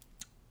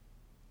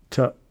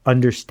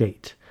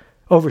overstate.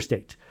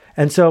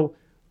 And so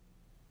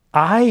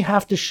I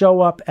have to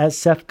show up as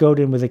Seth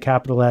Godin with a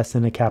capital S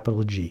and a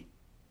capital G.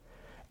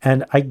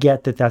 And I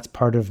get that that's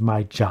part of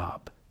my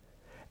job.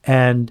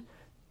 And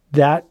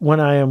that, when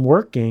I am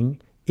working,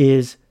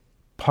 is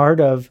part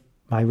of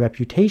my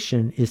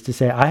reputation, is to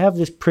say, I have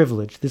this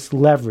privilege, this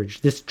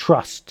leverage, this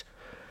trust.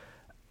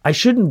 I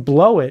shouldn't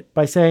blow it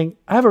by saying,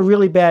 I have a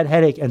really bad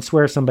headache, and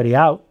swear somebody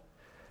out,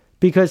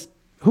 because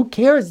who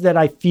cares that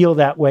I feel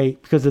that way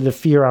because of the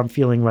fear I'm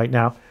feeling right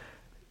now?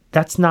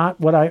 That's not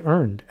what I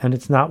earned, and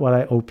it's not what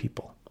I owe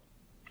people.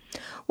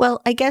 Well,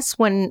 I guess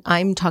when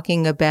I'm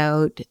talking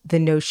about the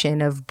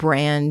notion of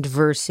brand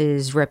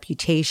versus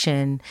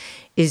reputation,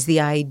 is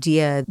the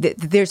idea that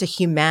there's a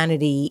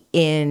humanity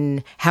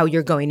in how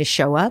you're going to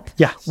show up,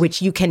 yes,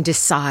 which you can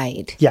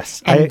decide.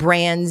 Yes. And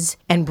brands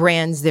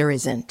there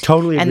isn't.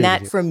 Totally agree. And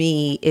that for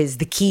me is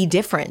the key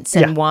difference,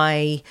 and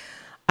why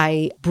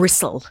I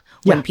bristle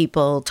when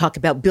people talk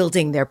about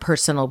building their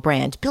personal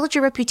brand. Build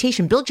your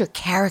reputation, build your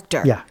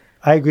character. Yeah,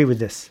 I agree with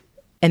this.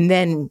 And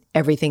then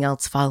everything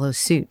else follows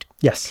suit.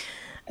 Yes.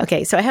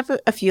 Okay, so I have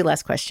a few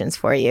last questions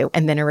for you,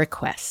 and then a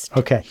request.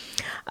 Okay.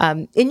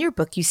 In your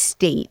book, you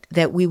state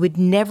that we would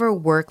never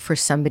work for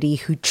somebody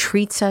who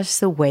treats us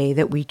the way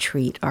that we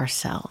treat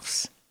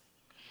ourselves.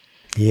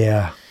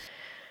 Yeah.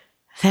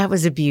 That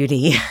was a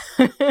beauty.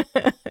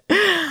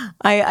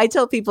 I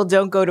tell people,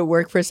 don't go to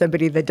work for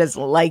somebody that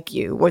doesn't like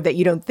you or that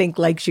you don't think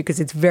likes you,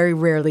 because it's very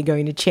rarely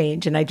going to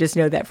change. And I just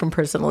know that from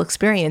personal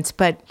experience.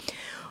 But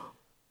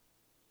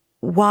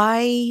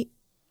why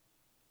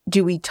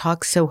do we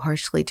talk so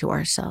harshly to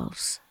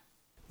ourselves?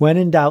 When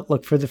in doubt,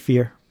 look for the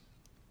fear.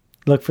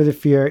 Look for the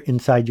fear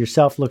inside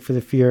yourself. Look for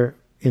the fear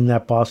in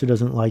that boss who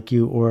doesn't like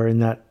you, or in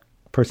that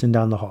person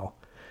down the hall.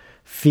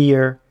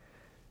 Fear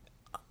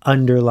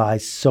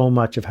underlies so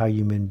much of how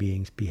human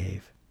beings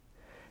behave.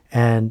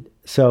 And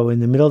so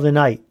in the middle of the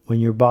night, when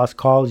your boss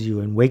calls you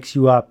and wakes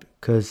you up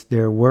because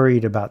they're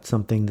worried about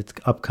something that's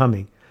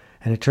upcoming,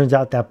 and it turns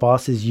out that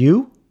boss is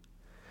you're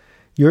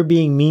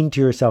being mean to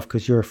yourself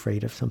because you're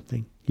afraid of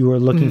something. You are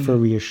looking for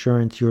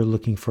reassurance. You're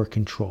looking for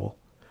control.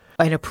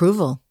 And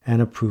approval.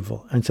 And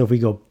approval. And so if we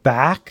go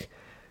back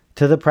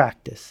to the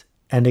practice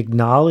and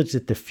acknowledge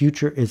that the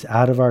future is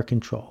out of our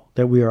control,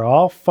 that we are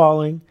all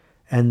falling,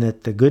 and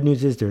that the good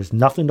news is there's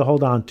nothing to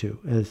hold on to,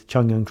 as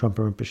Chung-Yung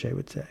Trungpa Rinpoche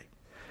would say.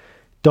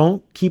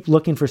 Don't keep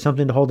looking for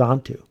something to hold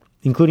on to,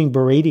 including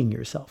berating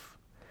yourself.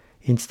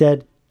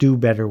 Instead, do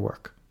better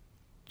work.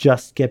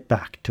 Just get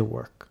back to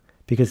work,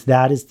 because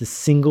that is the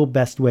single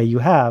best way you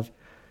have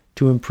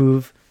to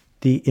improve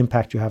the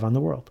impact you have on the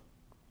world.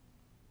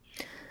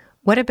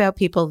 What about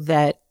people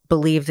that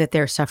believe that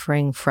they're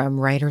suffering from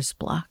writer's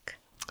block?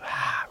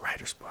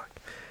 Writer's block.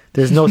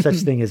 There's no such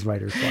thing as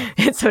writer's block.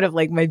 It's sort of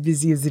like my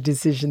busy is a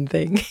decision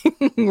thing.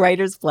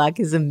 Writer's block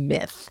is a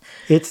myth.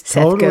 It's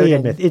Seth totally Godin.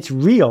 a myth. It's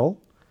real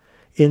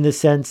in the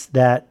sense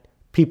that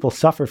people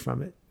suffer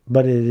from it,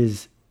 but it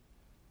is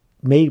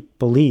made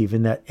believe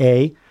in that,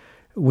 A,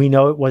 we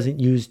know it wasn't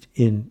used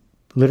in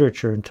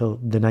literature until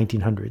the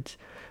 1900s.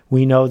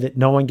 We know that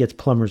no one gets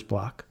plumber's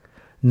block.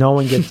 No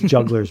one gets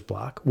juggler's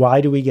block.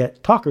 Why do we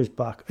get talker's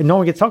block? No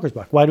one gets talker's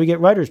block. Why do we get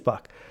writer's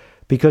block?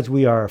 Because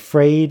we are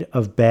afraid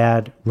of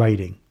bad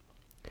writing.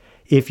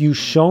 If you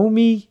show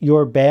me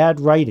your bad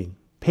writing,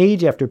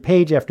 page after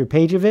page after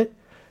page of it,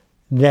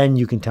 then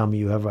you can tell me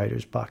you have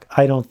writer's block.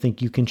 I don't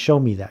think you can show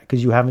me that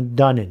because you haven't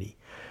done any.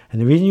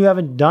 And the reason you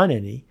haven't done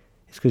any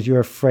is because you're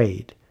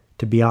afraid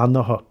to be on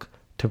the hook,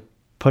 to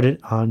put it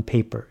on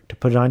paper, to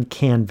put it on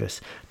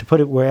canvas, to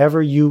put it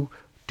wherever you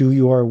do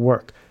your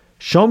work.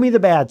 Show me the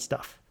bad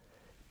stuff.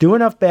 Do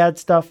enough bad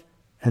stuff,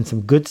 and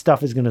some good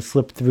stuff is going to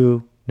slip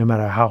through no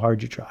matter how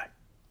hard you try.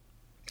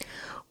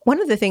 One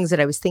of the things that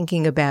I was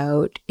thinking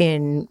about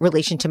in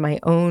relation to my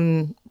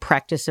own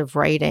practice of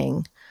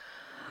writing,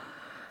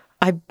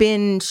 I've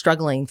been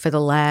struggling for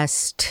the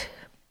last,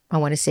 I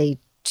want to say,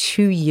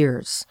 2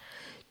 years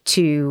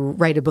to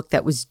write a book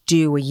that was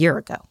due a year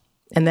ago.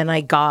 And then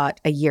I got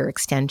a year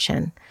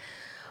extension.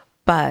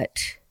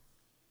 But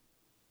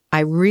I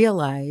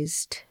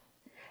realized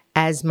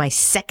as my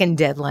second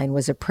deadline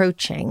was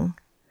approaching,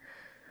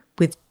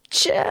 with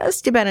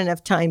just about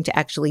enough time to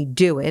actually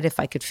do it, if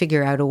I could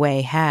figure out a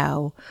way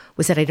how,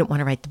 was that I didn't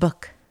want to write the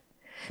book.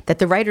 That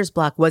the writer's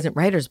block wasn't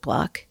writer's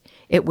block.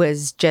 It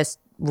was just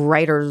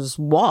writer's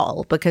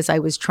wall because I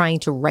was trying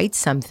to write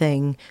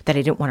something that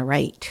I didn't want to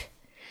write.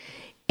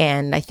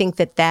 And I think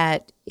that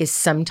that is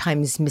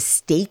sometimes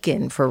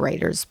mistaken for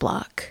writer's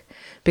block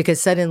because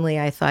suddenly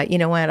I thought, you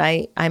know what,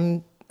 I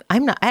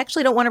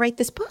actually don't want to write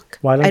this book.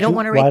 Why don't you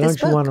want to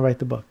write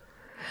the book?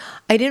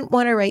 I didn't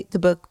want to write the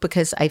book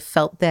because I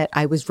felt that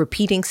I was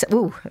repeating.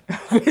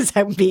 Because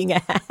I'm being a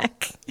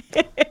hack.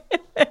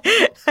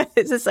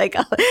 This is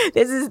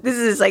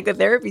a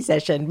psychotherapy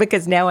session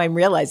because now I'm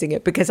realizing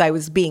it because I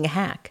was being a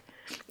hack.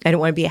 I don't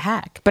want to be a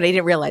hack, but I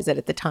didn't realize that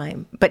at the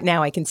time. But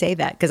now I can say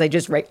that because I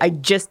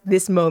just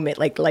this moment,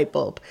 like light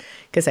bulb,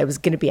 because I was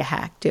going to be a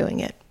hack doing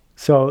it.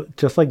 So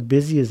just like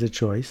busy is a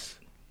choice,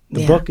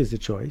 the book is a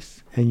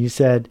choice. And you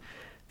said,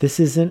 this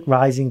isn't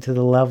rising to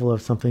the level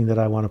of something that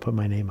I want to put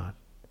my name on.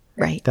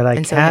 Right. That I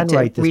can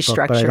write this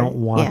book, but I don't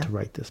want to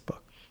write this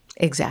book.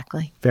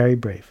 Exactly. Very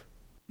brave.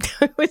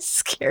 It was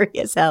scary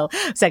as hell.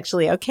 It's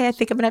actually, okay, I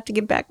think I'm going to have to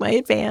give back my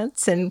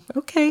advance. And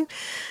okay,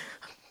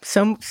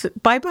 so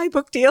bye-bye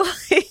book deal.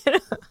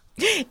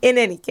 In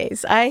any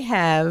case, I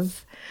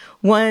have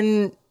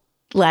one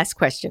last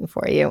question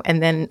for you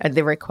and then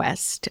the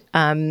request,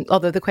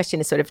 although the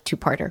question is sort of a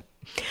two-parter.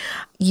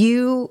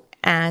 You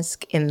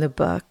ask in the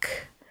book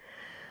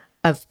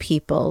of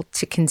people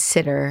to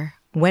consider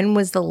when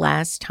was the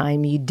last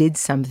time you did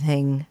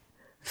something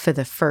for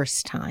the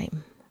first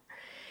time?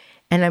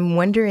 And I'm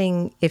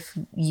wondering if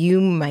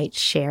you might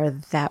share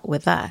that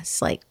with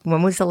us. Like,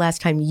 when was the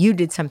last time you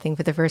did something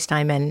for the first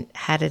time and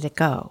how did it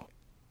go?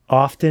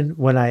 Often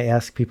when I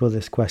ask people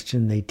this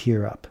question, they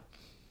tear up.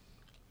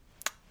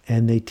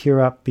 And they tear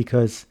up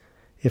because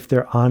if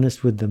they're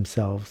honest with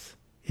themselves,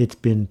 it's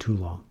been too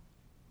long.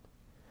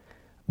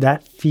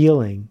 That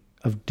feeling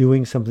of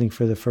doing something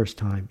for the first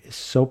time is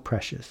so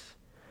precious.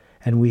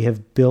 And we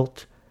have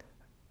built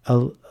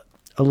a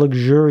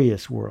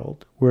luxurious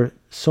world where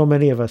so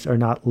many of us are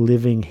not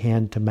living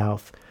hand to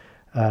mouth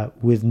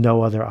with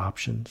no other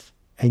options.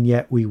 And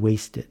yet we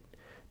waste it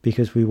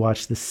because we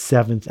watch the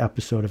 7th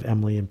episode of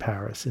Emily in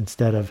Paris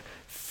instead of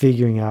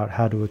figuring out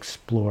how to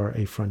explore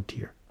a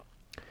frontier.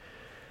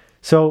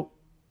 So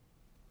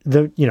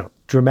the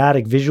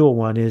dramatic visual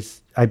one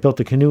is I built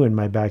a canoe in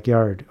my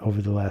backyard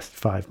over the last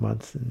 5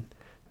 months and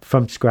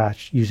from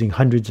scratch using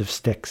hundreds of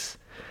sticks.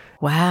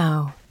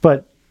 Wow.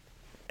 But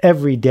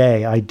every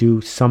day I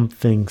do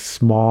something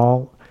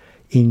small,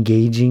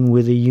 engaging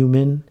with a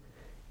human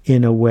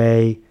in a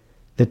way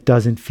that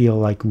doesn't feel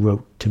like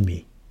rote to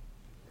me.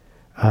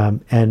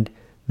 And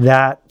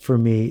that for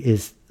me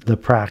is the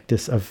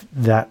practice of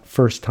that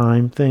first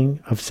time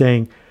thing of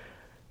saying,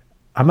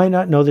 I might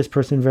not know this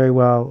person very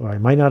well, or I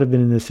might not have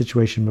been in this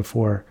situation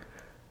before.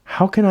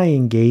 How can I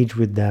engage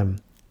with them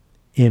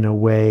in a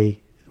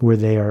way where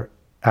they are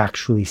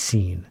actually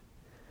seen?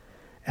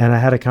 And I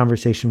had a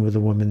conversation with a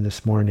woman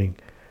this morning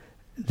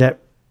that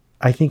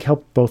I think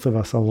helped both of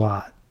us a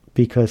lot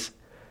because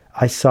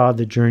I saw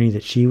the journey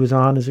that she was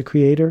on as a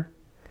creator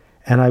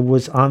and I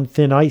was on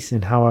thin ice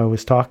in how I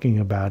was talking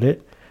about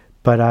it,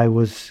 but I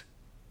was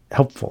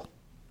helpful.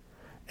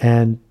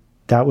 And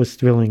that was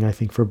thrilling, I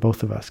think, for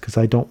both of us because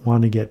I don't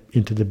want to get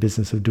into the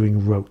business of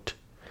doing rote.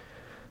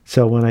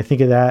 So when I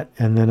think of that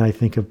and then I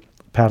think of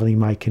paddling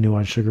my canoe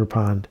on Sugar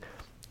Pond,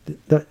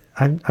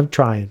 I'm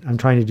trying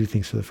to do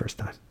things for the first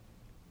time.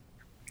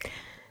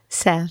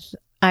 Seth,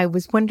 I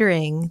was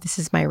wondering, this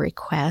is my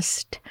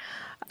request,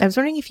 I was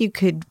wondering if you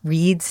could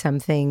read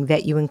something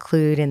that you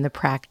include in the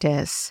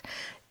practice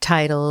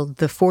titled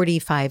The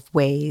 45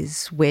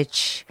 Ways,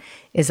 which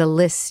is a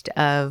list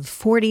of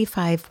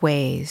 45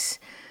 ways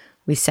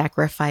we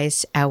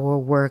sacrifice our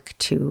work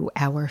to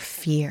our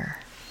fear.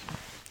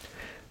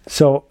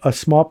 So a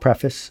small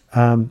preface,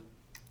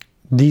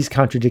 these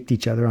contradict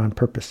each other on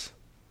purpose,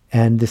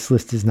 and this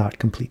list is not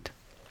complete.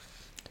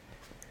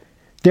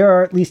 There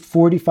are at least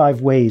 45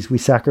 ways we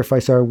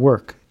sacrifice our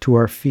work to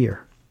our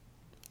fear.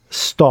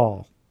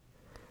 Stall.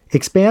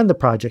 Expand the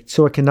project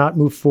so it cannot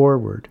move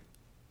forward.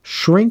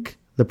 Shrink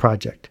the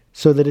project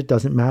so that it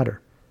doesn't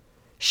matter.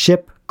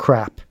 Ship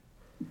crap.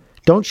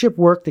 Don't ship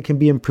work that can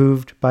be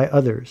improved by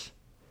others.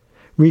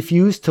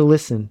 Refuse to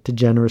listen to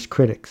generous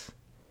critics.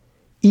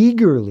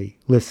 Eagerly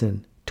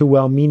listen to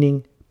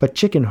well-meaning but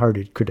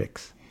chicken-hearted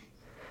critics.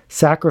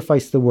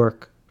 Sacrifice the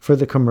work for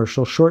the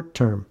commercial short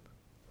term.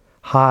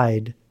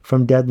 Hide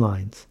from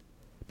deadlines.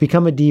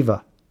 Become a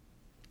diva.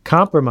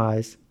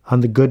 Compromise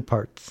on the good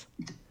parts.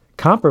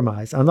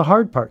 Compromise on the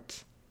hard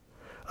parts.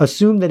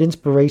 Assume that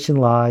inspiration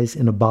lies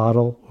in a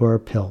bottle or a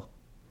pill.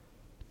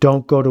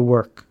 Don't go to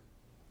work.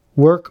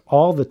 Work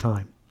all the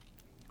time.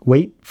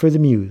 Wait for the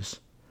muse.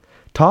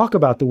 Talk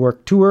about the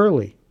work too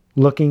early,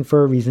 looking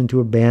for a reason to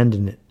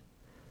abandon it.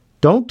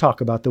 Don't talk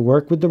about the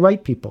work with the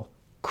right people,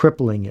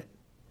 crippling it.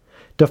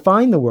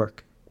 Define the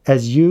work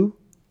as you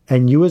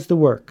and you as the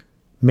work,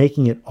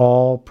 making it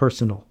all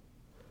personal.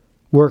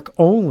 Work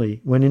only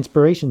when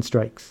inspiration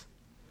strikes.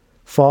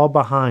 Fall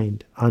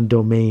behind on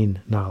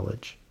domain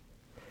knowledge.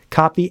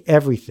 Copy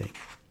everything.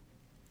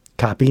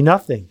 Copy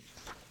nothing.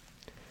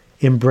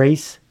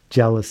 Embrace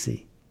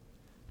jealousy.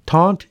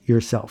 Taunt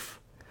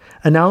yourself.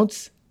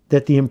 Announce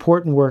that the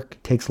important work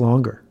takes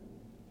longer.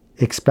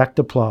 Expect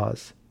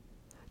applause.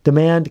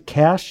 Demand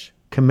cash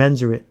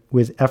commensurate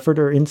with effort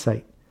or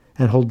insight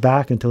and hold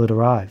back until it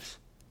arrives.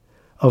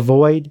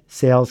 Avoid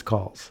sales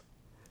calls.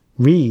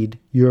 Read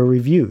your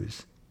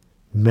reviews.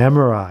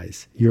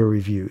 Memorize your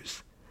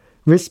reviews.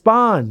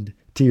 Respond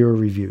to your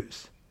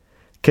reviews.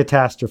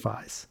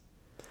 Catastrophize.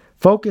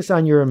 Focus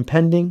on your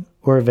impending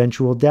or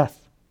eventual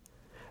death.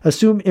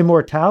 Assume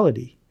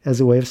immortality as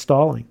a way of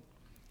stalling.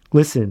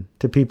 Listen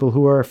to people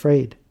who are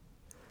afraid.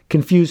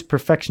 Confuse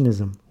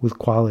perfectionism with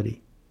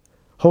quality.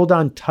 Hold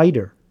on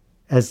tighter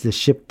as the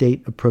ship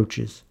date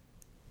approaches.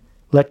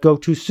 Let go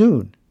too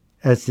soon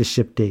as the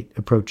ship date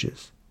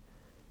approaches.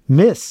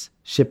 Miss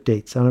ship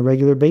dates on a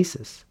regular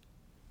basis.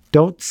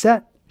 Don't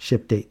set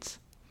ship dates.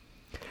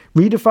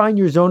 Redefine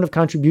your zone of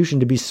contribution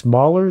to be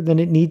smaller than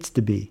it needs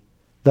to be,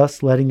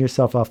 thus letting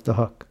yourself off the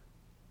hook.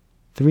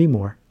 3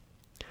 more.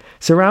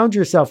 Surround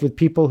yourself with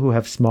people who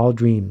have small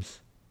dreams.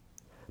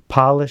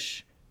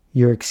 Polish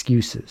your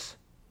excuses.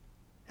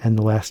 And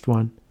the last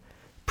one,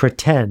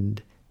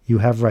 pretend you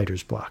have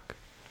writer's block.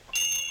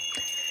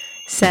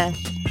 Seth,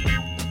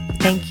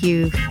 thank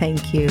you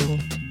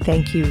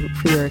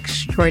for your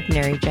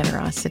extraordinary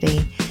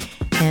generosity,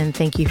 and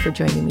thank you for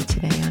joining me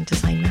today on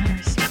Design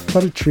Matters.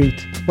 What a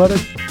treat. What a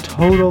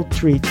total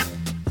treat.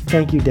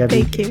 Thank you,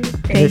 Debbie. Thank you.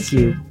 Miss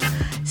you.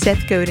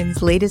 Seth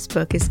Godin's latest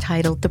book is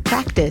titled The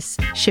Practice,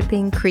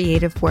 Shipping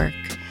Creative Work.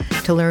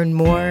 To learn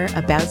more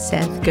about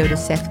Seth, go to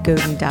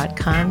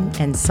sethgodin.com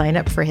and sign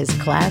up for his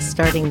class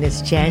starting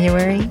this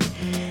January.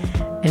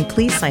 And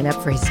please sign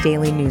up for his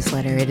daily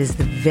newsletter. It is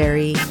the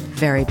very,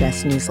 very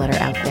best newsletter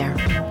out there.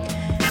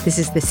 This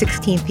is the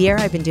 16th year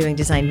I've been doing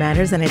Design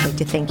Matters, and I'd like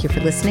to thank you for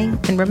listening.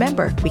 And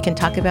remember, we can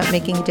talk about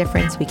making a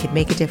difference, we could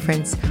make a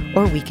difference,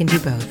 or we can do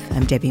both.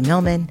 I'm Debbie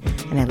Millman,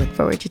 and I look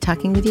forward to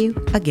talking with you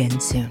again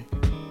soon.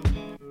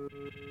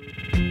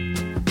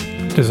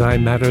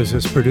 Design Matters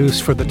is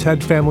produced for the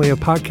TED family of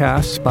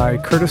podcasts by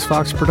Curtis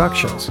Fox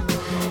Productions.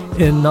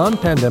 In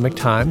non-pandemic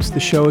times, the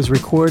show is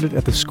recorded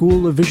at the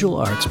School of Visual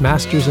Arts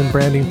Masters in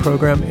Branding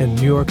program in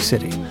New York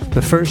City,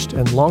 the first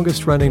and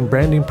longest-running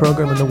branding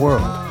program in the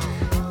world.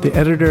 The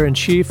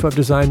editor-in-chief of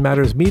Design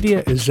Matters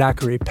Media is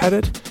Zachary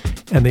Pettit,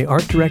 and the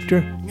art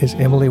director is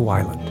Emily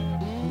Weiland.